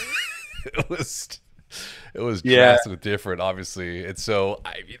closed. it was drastically different, obviously. And so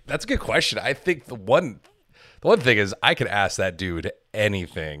that's a good question. I think the one thing is I could ask that dude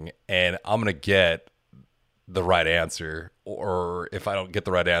anything and I'm going to get the right answer, or if I don't get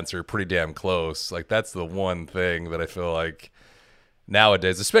the right answer, pretty damn close. Like that's the one thing that I feel like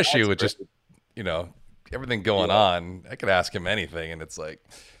nowadays, especially with just, everything going on, I could ask him anything, and it's like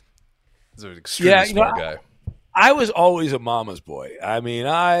he's an extremely smart guy. I was always a mama's boy. I mean,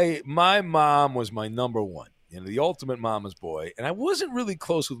 my mom was my number one, the ultimate mama's boy, and I wasn't really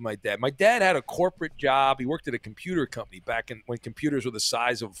close with my dad. My dad had a corporate job. He worked at a computer company back when computers were the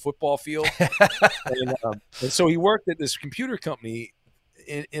size of a football field, and so he worked at this computer company.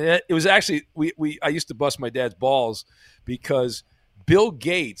 And it was actually I used to bust my dad's balls because Bill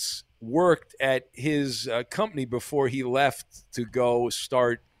Gates worked at his company before he left to go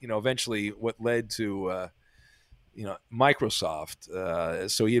start, eventually what led to, Microsoft.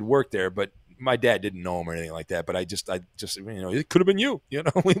 So he had worked there, but my dad didn't know him or anything like that. But I just, it could have been you,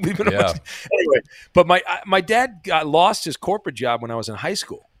 We've been anyway. But my dad lost his corporate job when I was in high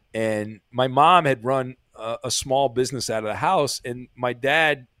school, and my mom had run a small business out of the house, and my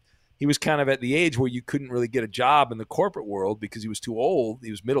dad, he was kind of at the age where you couldn't really get a job in the corporate world because he was too old.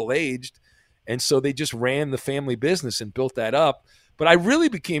 He was middle-aged. And so they just ran the family business and built that up. But I really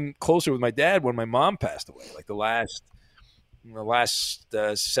became closer with my dad when my mom passed away, like the last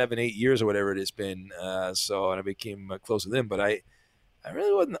 7-8 years or whatever it has been. And I became close with him. But I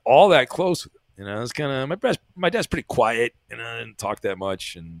really wasn't all that close with him. It was kind of my dad's pretty quiet, and I didn't talk that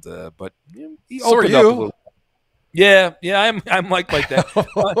much. And but he opened up a little. Yeah, I'm like that.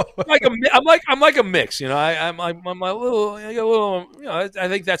 I'm like a mix, I'm a little, I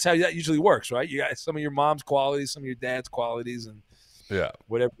think that's how that usually works, right? You got some of your mom's qualities, some of your dad's qualities, and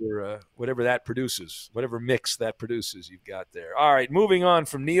whatever that produces, whatever mix that produces, you've got there. All right, moving on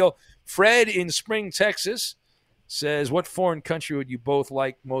from Neil. Fred in Spring, Texas says, "What foreign country would you both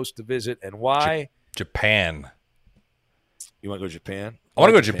like most to visit, and why?" Japan. You want to go to Japan? I want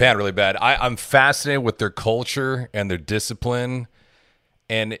to go to Japan really bad. I'm fascinated with their culture and their discipline,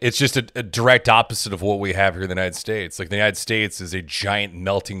 and it's just a direct opposite of what we have here in the United States. Like the United States is a giant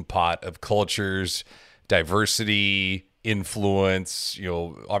melting pot of cultures, diversity, influence,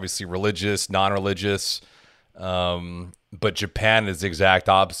 obviously religious, non-religious. But Japan is the exact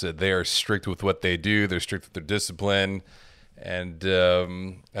opposite. They are strict with what they do. They're strict with their discipline, and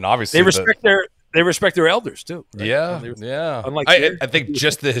obviously they respect their elders too. Right? Yeah. I think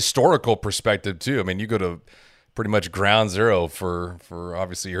just the historical perspective too. I mean, you go to pretty much ground zero for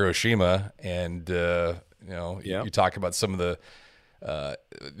obviously Hiroshima, and you talk about some of the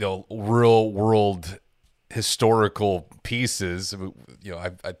real world historical pieces.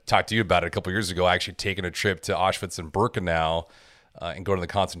 I talked to you about it a couple of years ago. Actually, taking a trip to Auschwitz and Birkenau and go to the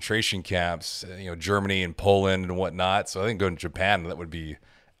concentration camps, Germany and Poland and whatnot. So I think going to Japan, that would be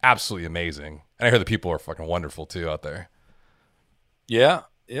absolutely amazing. And I hear the people are fucking wonderful too out there. Yeah.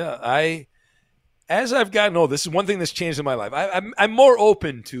 As I've gotten older, this is one thing that's changed in my life. I'm more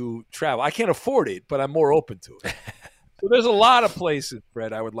open to travel. I can't afford it, but I'm more open to it. So there's a lot of places,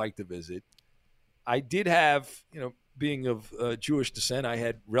 Fred, I would like to visit. I did have, being of Jewish descent, I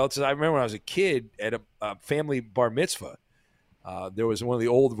had relatives. I remember when I was a kid at a family bar mitzvah. There was one of the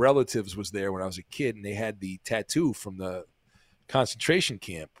old relatives was there when I was a kid, and they had the tattoo from the concentration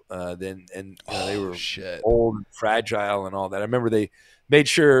camp. They were old and fragile and all that. I remember they made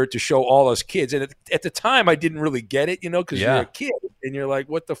sure to show all us kids. And at the time, I didn't really get it, because you're a kid and you're like,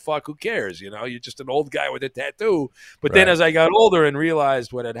 what the fuck, who cares? You're just an old guy with a tattoo. But then as I got older and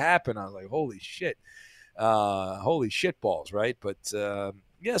realized what had happened, I was like, holy shit. Holy shit balls, right? But, so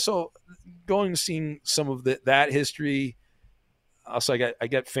going and seeing some of that history. Also, I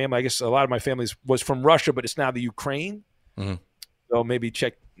got family. I guess a lot of my family was from Russia, but it's now the Ukraine. Mm-hmm. So maybe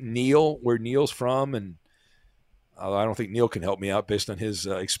check Neil, where Neil's from, and I don't think Neil can help me out based on his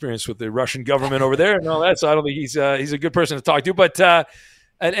experience with the Russian government over there and all that. So I don't think he's a good person to talk to. But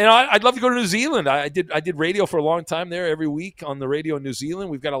I'd love to go to New Zealand. I did radio for a long time there every week on the radio in New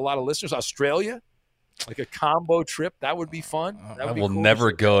Zealand. We've got a lot of listeners. Australia, like a combo trip, that would be fun. I will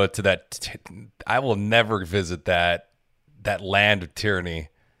never go to that. I will never visit that land of tyranny.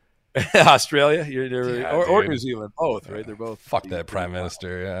 Australia, or New Zealand, both, right? They're both. Fuck that prime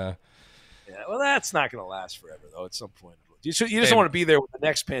minister, yeah. Yeah, well, that's not going to last forever, though. At some point, you just don't want to be there when the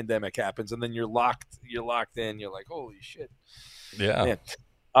next pandemic happens, and then you're locked in. You're like, holy shit. Yeah. Man.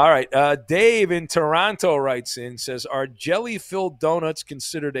 All right. Dave in Toronto writes in, says, are jelly-filled donuts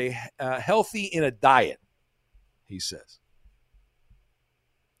considered healthy in a diet? He says.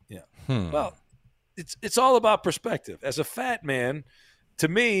 Yeah. Well, it's all about perspective. As a fat man, to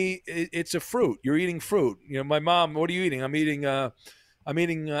me, it's a fruit. You're eating fruit. My mom, what are you eating? I'm eating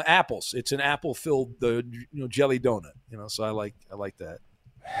apples. It's an apple-filled jelly donut. So I like that.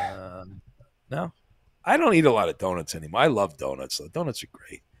 No, I don't eat a lot of donuts anymore. I love donuts. Though. Donuts are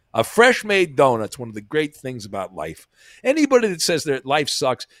great. A fresh-made donut's one of the great things about life. Anybody that says that life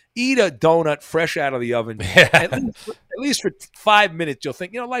sucks, eat a donut fresh out of the oven. At least for 5 minutes, you'll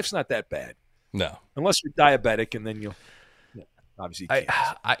think, life's not that bad. No, unless you're diabetic, and then you'll obviously.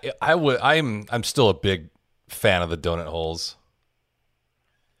 I'm still a big fan of the donut holes.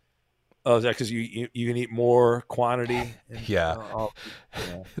 Oh, is that because you can eat more quantity? Yeah.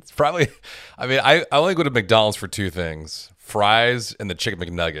 It's probably. I mean, I only go to McDonald's for two things: fries and the chicken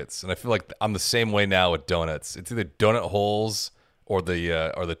McNuggets. And I feel like I'm the same way now with donuts. It's either donut holes or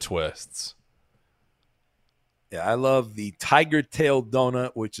the twists. Yeah, I love the Tiger Tail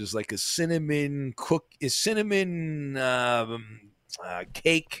donut, which is like a cinnamon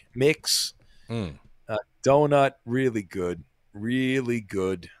cake mix. Donut, really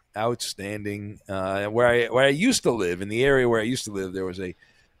good, outstanding. Where I used to live, in the area where I used to live, there was a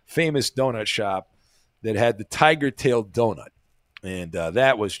famous donut shop that had the Tiger Tail donut, and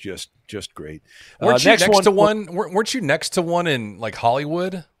that was just great. Weren't you next to one in like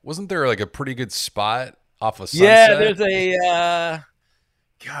Hollywood? Wasn't there like a pretty good spot off of Sunset? Yeah, there's a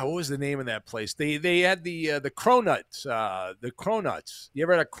God, what was the name of that place? They had the Cronuts. The Cronuts. You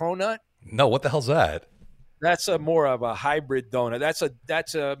ever had a Cronut? No, what the hell's that? That's more of a hybrid donut.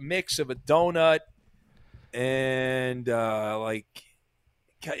 That's a mix of a donut and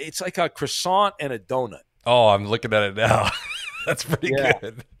it's like a croissant and a donut. Oh, I'm looking at it now. That's pretty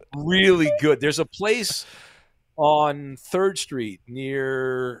good. Really good. There's a place on 3rd Street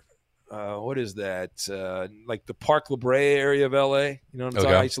near what is that? Like the Park La Brea area of LA. You know what I'm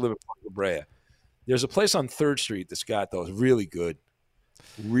talking? I used to live in Park La Brea. There's a place on 3rd Street that's got those. Really good.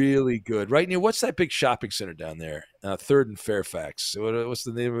 Really good. Right near, what's that big shopping center down there? 3rd and Fairfax. What's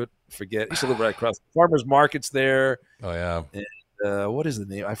the name of it? Forget. I used to live right across. Farmers Market's there. Oh, yeah. And, what is the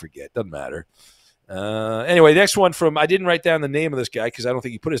name? I forget. Doesn't matter. Anyway, next one from, I didn't write down the name of this guy because I don't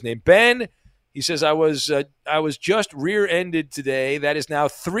think he put his name. Ben, he says, I was just rear-ended today. That is now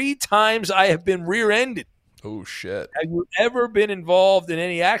 3 times I have been rear-ended. Oh, shit. Have you ever been involved in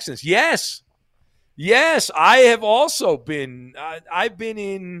any accidents? Yes. Yes, I have also been. I've been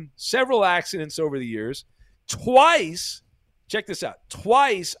in several accidents over the years. Twice, check this out.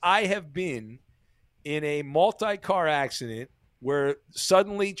 Twice I have been in a multi-car accident where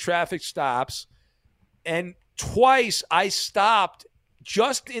suddenly traffic stops, and twice I stopped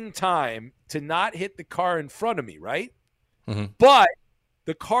just in time to not hit the car in front of me, right? Mm-hmm. But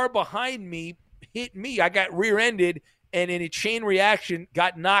the car behind me hit me. I got rear-ended, and in a chain reaction,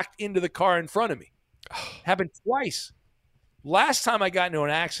 got knocked into the car in front of me. Happened twice. Last time I got into an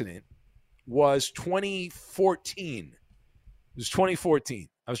accident was 2014. It was 2014.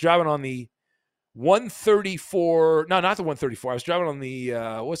 I was driving on the 134. No, not the 134. I was driving on the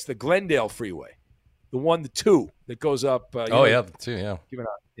what's the Glendale Freeway, the 2 that goes up. The 2. Yeah.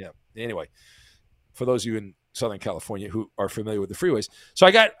 Yeah. Anyway, for those of you in Southern California who are familiar with the freeways, so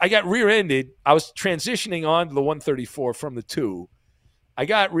I got rear-ended. I was transitioning onto the 134 from the 2. I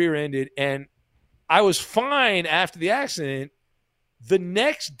got rear-ended, and I was fine after the accident. The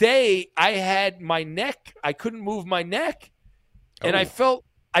next day, I had my neck. I couldn't move my neck, and I felt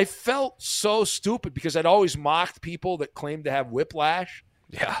so stupid because I'd always mocked people that claimed to have whiplash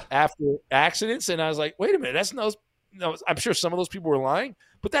after accidents, and I was like, wait a minute, that's no. I'm sure some of those people were lying,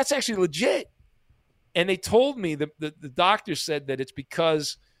 but that's actually legit. And they told me the doctor said that it's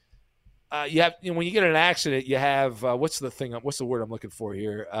because you have when you get in an accident, you have what's the word I'm looking for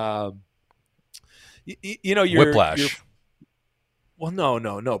here? Your whiplash. Well,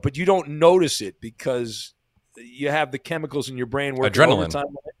 no, but you don't notice it because you have the chemicals in your brain working overtime.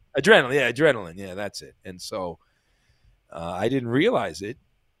 Adrenaline, yeah, that's it. And so I didn't realize it.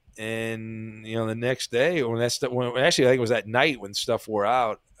 And the next day, actually I think it was that night when stuff wore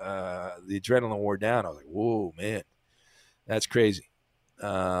out, the adrenaline wore down. I was like, "Whoa, man, that's crazy."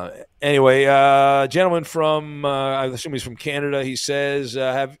 Anyway, gentleman from I assume he's from Canada. He says,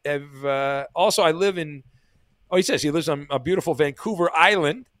 also I live in. Oh, he says he lives on a beautiful Vancouver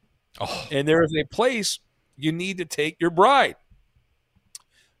Island, and there is a place you need to take your bride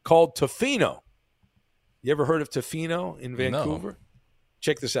called Tofino. You ever heard of Tofino in Vancouver? No.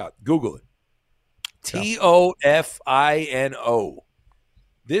 Check this out. Google it. Tofino.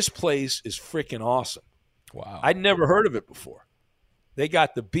 This place is freaking awesome. Wow. I'd never heard of it before. They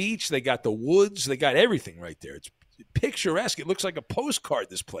got the beach. They got the woods. They got everything right there. It's picturesque. It looks like a postcard,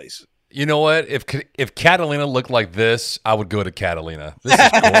 this place. You know what? If Catalina looked like this, I would go to Catalina. This is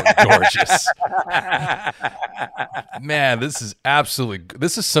gorgeous. Man, this is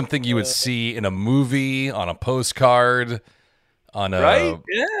something you would see in a movie, on a postcard, on a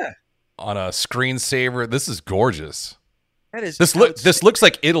screensaver. This is gorgeous. This looks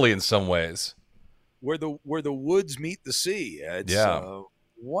like Italy in some ways. Where the woods meet the sea. It's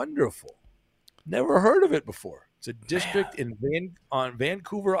wonderful. Never heard of it before. It's a district on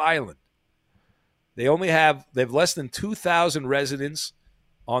Vancouver Island. They have less than 2,000 residents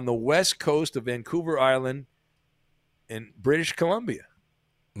on the west coast of Vancouver Island in British Columbia.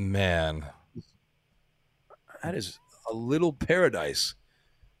 Man, that is a little paradise.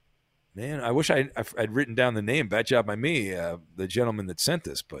 Man, I wish I'd written down the name. Bad job by me, the gentleman that sent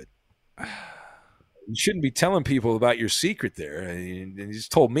this, but you shouldn't be telling people about your secret there. And he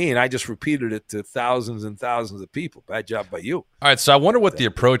just told me, and I just repeated it to thousands and thousands of people. Bad job by you. All right, so I wonder what the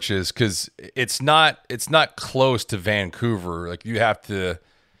approach is, because it's not close to Vancouver. Like you have to.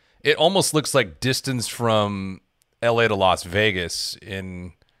 It almost looks like distance from LA to Las Vegas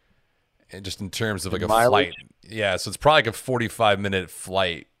in terms of like a flight. Yeah, so it's probably like a 45-minute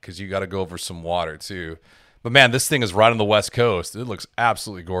flight because you got to go over some water too. But man, this thing is right on the West Coast. It looks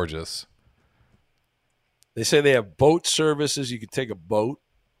absolutely gorgeous. They say they have boat services. You could take a boat.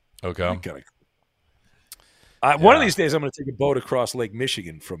 Okay. One of these days, I'm going to take a boat across Lake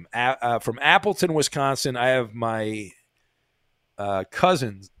Michigan from Appleton, Wisconsin. I have my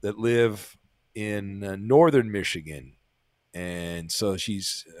cousins that live in northern Michigan, and so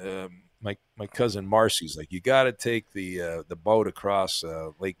she's my cousin Marcy's like, you got to take the boat across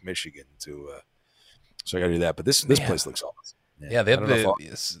Lake Michigan to. So I got to do that. But this place looks awesome. Yeah, they have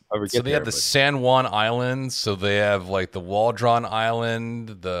the San Juan Islands. So they have like the Waldron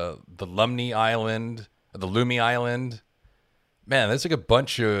Island, the Lummi Island, the Lumi Island. Man, there's like a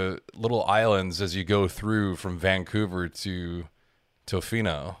bunch of little islands as you go through from Vancouver to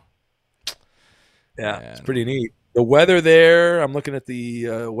Tofino. Yeah, it's pretty neat. The weather there, I'm looking at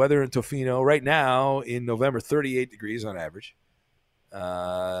the weather in Tofino right now in November, 38 degrees on average.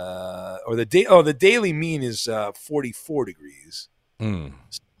 The daily mean is 44 degrees.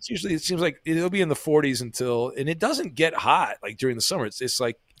 Usually it seems like it'll be in the 40s and it doesn't get hot like during the summer. It's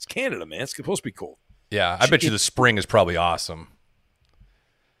like it's Canada, man. It's supposed to be cold. Yeah, I bet you the spring is probably awesome.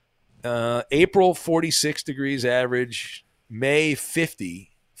 April 46 degrees average, May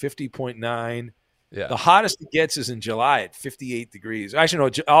 50.9. Yeah. The hottest it gets is in July at 58 degrees. Actually,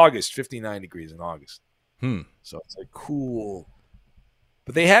 no, August, 59 degrees in August. So it's like cool.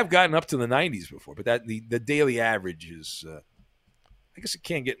 But they have gotten up to the 90s before. But the daily average is, I guess it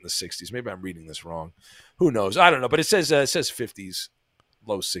can get in the 60s. Maybe I'm reading this wrong. Who knows? I don't know. But it says 50s,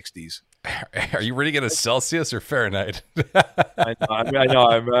 low 60s. Are you reading it as Celsius or Fahrenheit? I know.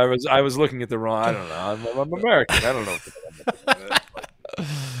 I was looking at the wrong. I don't know. I'm American. I don't know.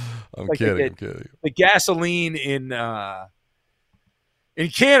 I'm kidding. The gasoline in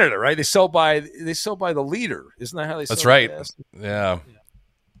Canada, right? They sell by the liter. Isn't that how they sell? That's right. Gas? Yeah.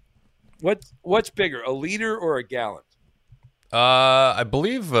 What's bigger, a liter or a gallon? I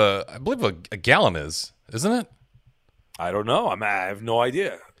believe a gallon isn't it? I don't know. I have no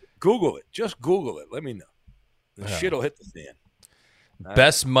idea. Google it. Just Google it. Let me know. The shit'll hit the fan.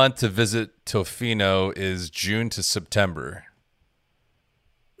 Best month to visit Tofino is June to September.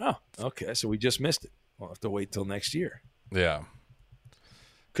 Oh, okay. So we just missed it. We'll have to wait till next year. Yeah.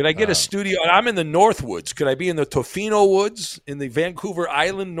 Could I get a studio? I'm in the North Woods. Could I be in the Tofino Woods, in the Vancouver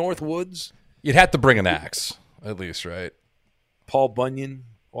Island North Woods? You'd have to bring an axe, at least, right? Paul Bunyan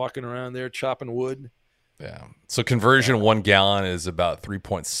walking around there chopping wood. Yeah. So conversion 1 gallon is about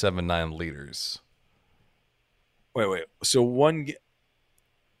 3.79 liters. Wait. So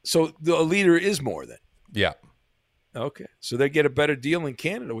the liter is more then? Yeah. Okay. So they get a better deal in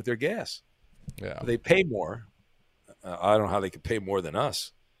Canada with their gas. Yeah. They pay more. I don't know how they could pay more than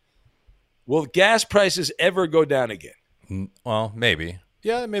us. Will gas prices ever go down again? Well, maybe.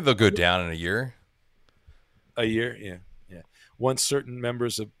 Yeah, maybe they'll go down in a year. A year? Yeah. Once certain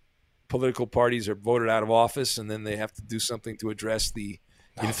members of political parties are voted out of office, and then they have to do something to address the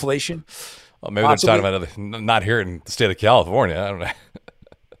inflation. Well, maybe they're talking about not here in the state of California. I don't know.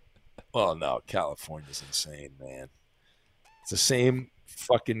 Well, no, California's insane, man. It's the same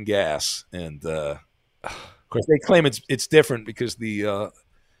fucking gas, and of course they claim it's different because the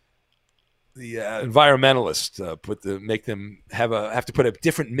environmentalists make them have to put a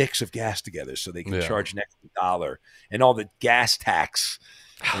different mix of gas together so they can charge an extra $1 and all the gas tax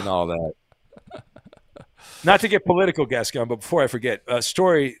and all that. Not to get political, Gascon, but before I forget, a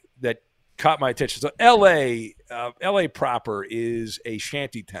story that caught my attention. So L.A. proper is a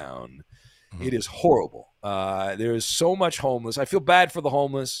shanty town. Mm-hmm. It is horrible. There is so much homeless. I feel bad for the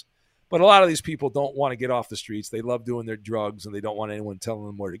homeless, but a lot of these people don't want to get off the streets. They love doing their drugs, and they don't want anyone telling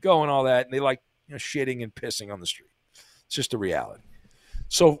them where to go and all that. And they like shitting and pissing on the street. It's just a reality.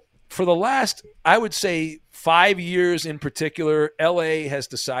 So for the last, I would say, 5 years in particular, L.A. has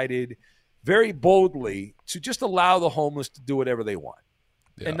decided very boldly to just allow the homeless to do whatever they want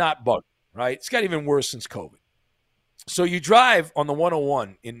and not bug them, right? It's got even worse since COVID. So you drive on the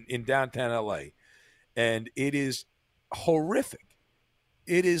 101 in downtown L.A., and it is horrific.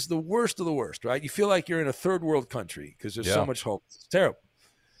 It is the worst of the worst, right? You feel like you're in a third world country because there's so much homeless. It's terrible.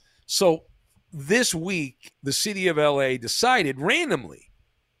 So this week, the city of L.A. decided randomly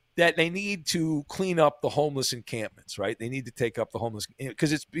that they need to clean up the homeless encampments, right? They need to take up the homeless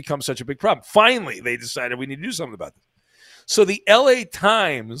because it's become such a big problem. Finally, they decided we need to do something about this. So the L.A.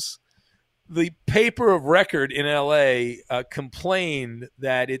 Times, the paper of record in L.A., complained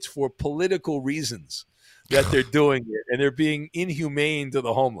that it's for political reasons that they're doing it, and they're being inhumane to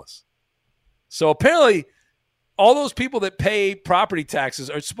the homeless. So apparently all those people that pay property taxes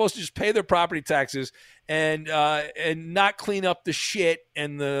are supposed to just pay their property taxes and not clean up the shit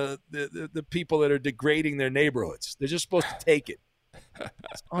and the people that are degrading their neighborhoods. They're just supposed to take it.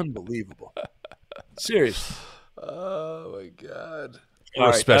 It's unbelievable. Seriously. Oh, my God. All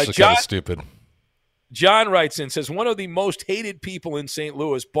right. Especially kind of stupid. John writes in, says, one of the most hated people in St.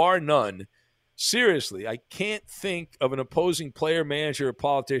 Louis, bar none. Seriously, I can't think of an opposing player, manager, or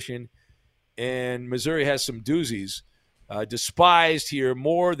politician, and Missouri has some doozies, despised here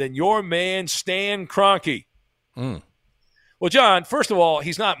more than your man, Stan Kroenke. Well, John, first of all,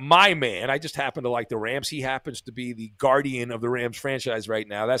 he's not my man. I just happen to like the Rams. He happens to be the guardian of the Rams franchise right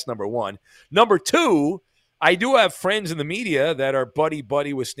now. That's number one. Number two, I do have friends in the media that are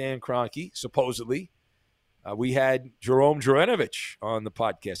buddy-buddy with Stan Kroenke, supposedly. We had Jerome Juranovic on the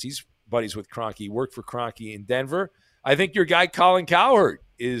podcast. He's buddies with Kroenke, worked for Kroenke in Denver. I think your guy Colin Cowherd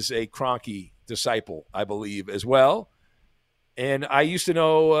is a Kroenke disciple, I believe, as well. And I used to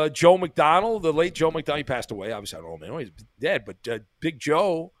know Joe McDonald, the late Joe McDonald. He passed away. Obviously, I don't know, he's dead. But Big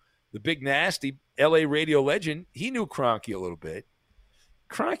Joe, the big nasty L.A. radio legend, he knew Kroenke a little bit.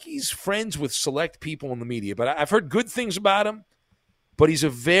 Kroenke's friends with select people in the media, but I've heard good things about him. But he's a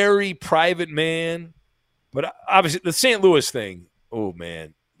very private man. But obviously, the St. Louis thing, oh,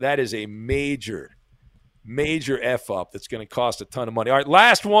 man, that is a major F-up that's going to cost a ton of money. All right,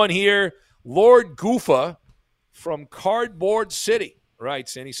 last one here. Lord Goofa from Cardboard City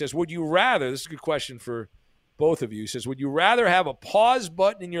writes, and he says, would you rather, this is a good question for both of you, he says, would you rather have a pause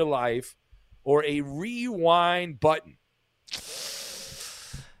button in your life or a rewind button?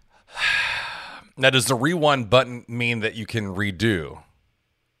 Now, does the rewind button mean that you can redo?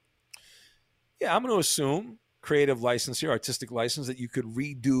 Yeah, I'm going to assume creative license here, artistic license, that you could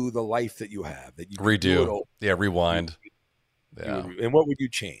redo the life that you have. That you could do it over. Yeah, rewind. Yeah. And what would you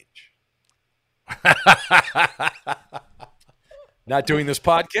change? Not doing this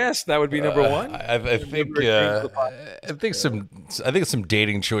podcast, that would be number one. I think some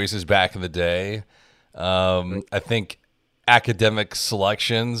dating choices back in the day. I think academic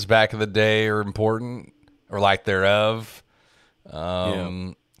selections back in the day are important, or lack thereof.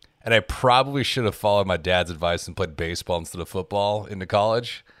 And I probably should have followed my dad's advice and played baseball instead of football into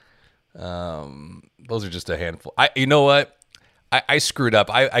college. Those are just a handful. You know what? I screwed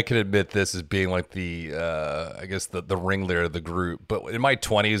up. I can admit this as being like the ringleader of the group. But in my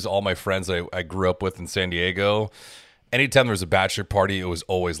 20s, all my friends I grew up with in San Diego, anytime there was a bachelor party, it was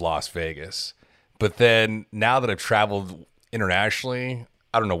always Las Vegas. But then now that I've traveled internationally,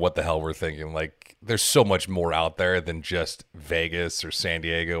 I don't know what the hell we're thinking. Like, there's so much more out there than just Vegas or San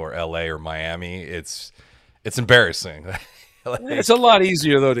Diego or LA or Miami. It's embarrassing. It's a lot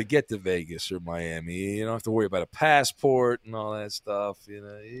easier, though, to get to Vegas or Miami. You don't have to worry about a passport and all that stuff. You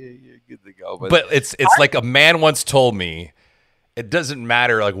know, you're good to go. But it's like a man once told me, it doesn't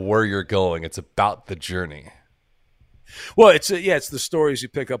matter like where you're going. It's about the journey. Well, it's the stories you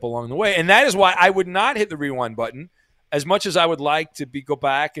pick up along the way. And that is why I would not hit the rewind button. As much as I would like to go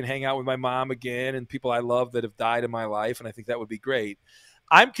back and hang out with my mom again and people I love that have died in my life, and I think that would be great,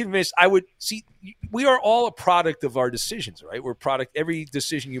 I'm convinced I would see. We are all a product of our decisions, right? We're a product. Every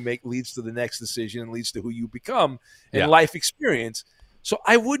decision you make leads to the next decision and leads to who you become in life experience. So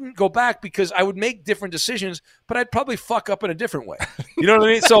I wouldn't go back because I would make different decisions, but I'd probably fuck up in a different way. You know what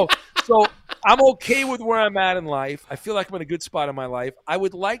I mean? So I'm okay with where I'm at in life. I feel like I'm in a good spot in my life. I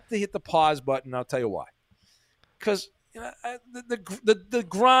would like to hit the pause button. I'll tell you why. Because the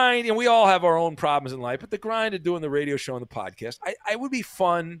grind, and we all have our own problems in life, but the grind of doing the radio show and the podcast, I would be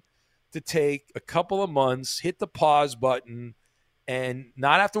fun to take a couple of months, hit the pause button, and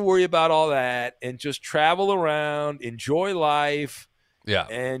not have to worry about all that, and just travel around, enjoy life,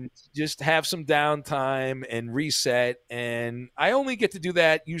 and just have some downtime and reset. And I only get to do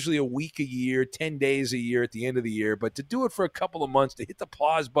that usually a week a year, 10 days a year at the end of the year, but to do it for a couple of months, to hit the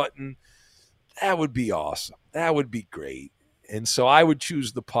pause button, that would be awesome. That would be great. And so I would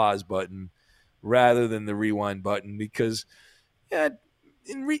choose the pause button rather than the rewind button because,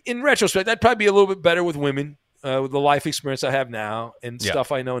 in retrospect, I'd probably be a little bit better with women, with the life experience I have now and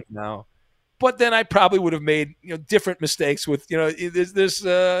stuff I know now. But then I probably would have made different mistakes with there's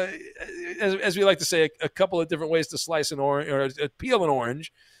as we like to say, a couple of different ways to slice an orange or peel an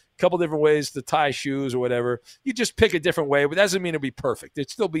orange. Couple different ways to tie shoes or whatever. You just pick a different way, but that doesn't mean it'll be perfect. There'd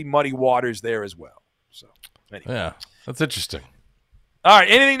still be muddy waters there as well. So, anyway. Yeah, that's interesting. All right,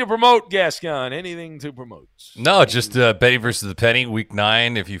 anything to promote, Gascon? Anything to promote? No, just Betty versus the Penny, week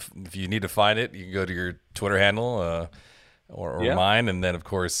 9. If you need to find it, you can go to your Twitter handle or mine, and then of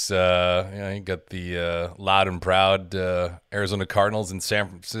course you got the loud and proud Arizona Cardinals in San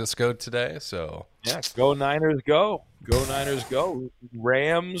Francisco today. So go Niners, go Niners, go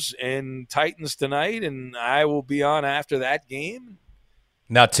Rams and Titans tonight, and I will be on after that game.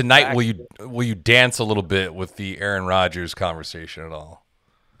 Now tonight, will you dance a little bit with the Aaron Rodgers conversation at all?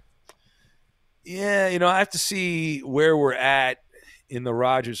 Yeah, I have to see where we're at in the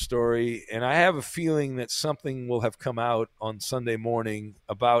Rodgers story, and I have a feeling that something will have come out on Sunday morning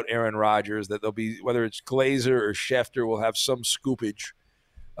about Aaron Rodgers, that there'll be, whether it's Glazer or Schefter, will have some scoopage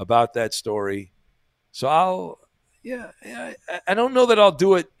about that story. So I don't know that I'll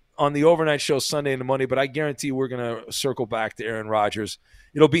do it on the overnight show Sunday into Monday, but I guarantee we're going to circle back to Aaron Rodgers.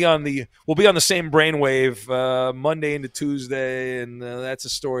 We'll be on the same brainwave Monday into Tuesday, and that's a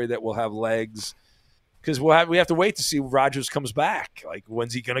story that will have legs. Because we have to wait to see if Rodgers comes back. Like,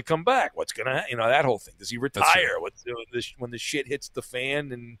 when's he going to come back? What's going to that whole thing? Does he retire? When the shit hits the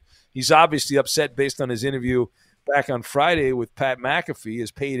fan? And he's obviously upset based on his interview back on Friday with Pat McAfee, his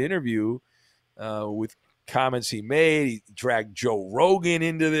paid interview with comments he made. He dragged Joe Rogan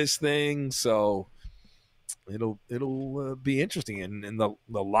into this thing. So it'll be interesting. In the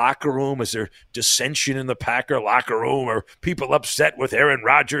locker room, is there dissension in the Packer locker room? Are people upset with Aaron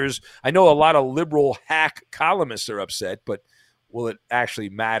Rodgers? I know a lot of liberal hack columnists are upset, but will it actually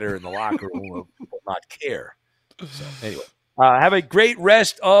matter in the locker room, or will not care? So anyway, have a great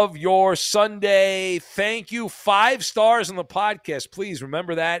rest of your Sunday. Thank you. 5 stars on the podcast. Please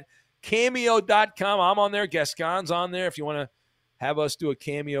remember that. Cameo.com. I'm on there. Gascon's on there. If you want to have us do a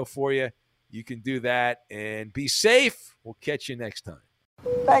cameo for you, you can do that. And be safe. We'll catch you next time.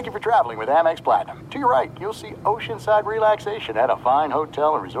 Thank you for traveling with Amex Platinum. To your right, you'll see oceanside relaxation at a fine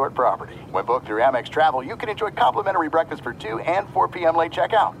hotel and resort property. When booked through Amex Travel, you can enjoy complimentary breakfast for 2 and 4 p.m. late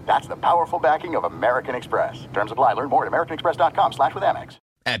checkout. That's the powerful backing of American Express. Terms apply. Learn more at americanexpress.com/withAmex.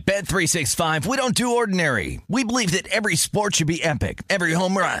 At Bet365, we don't do ordinary. We believe that every sport should be epic. Every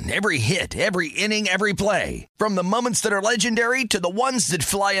home run, every hit, every inning, every play. From the moments that are legendary to the ones that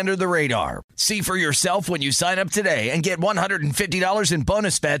fly under the radar. See for yourself when you sign up today and get $150 in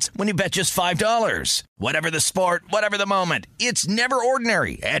bonus bets when you bet just $5. Whatever the sport, whatever the moment, it's never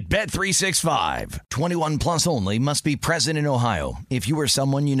ordinary at Bet365. 21 plus only. Must be present in Ohio. If you or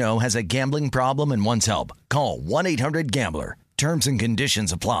someone you know has a gambling problem and wants help, call 1-800-GAMBLER. Terms and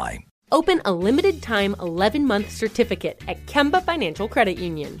conditions apply. Open a limited-time 11-month certificate at Kemba Financial Credit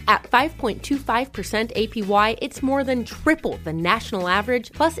Union. At 5.25% APY, it's more than triple the national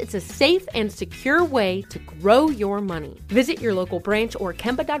average, plus it's a safe and secure way to grow your money. Visit your local branch or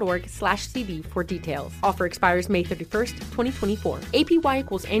kemba.org/cb for details. Offer expires May 31st, 2024. APY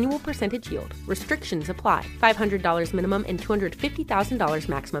equals annual percentage yield. Restrictions apply. $500 minimum and $250,000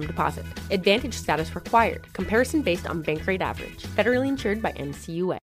 maximum deposit. Advantage status required. Comparison based on bank rate average. Federally insured by NCUA.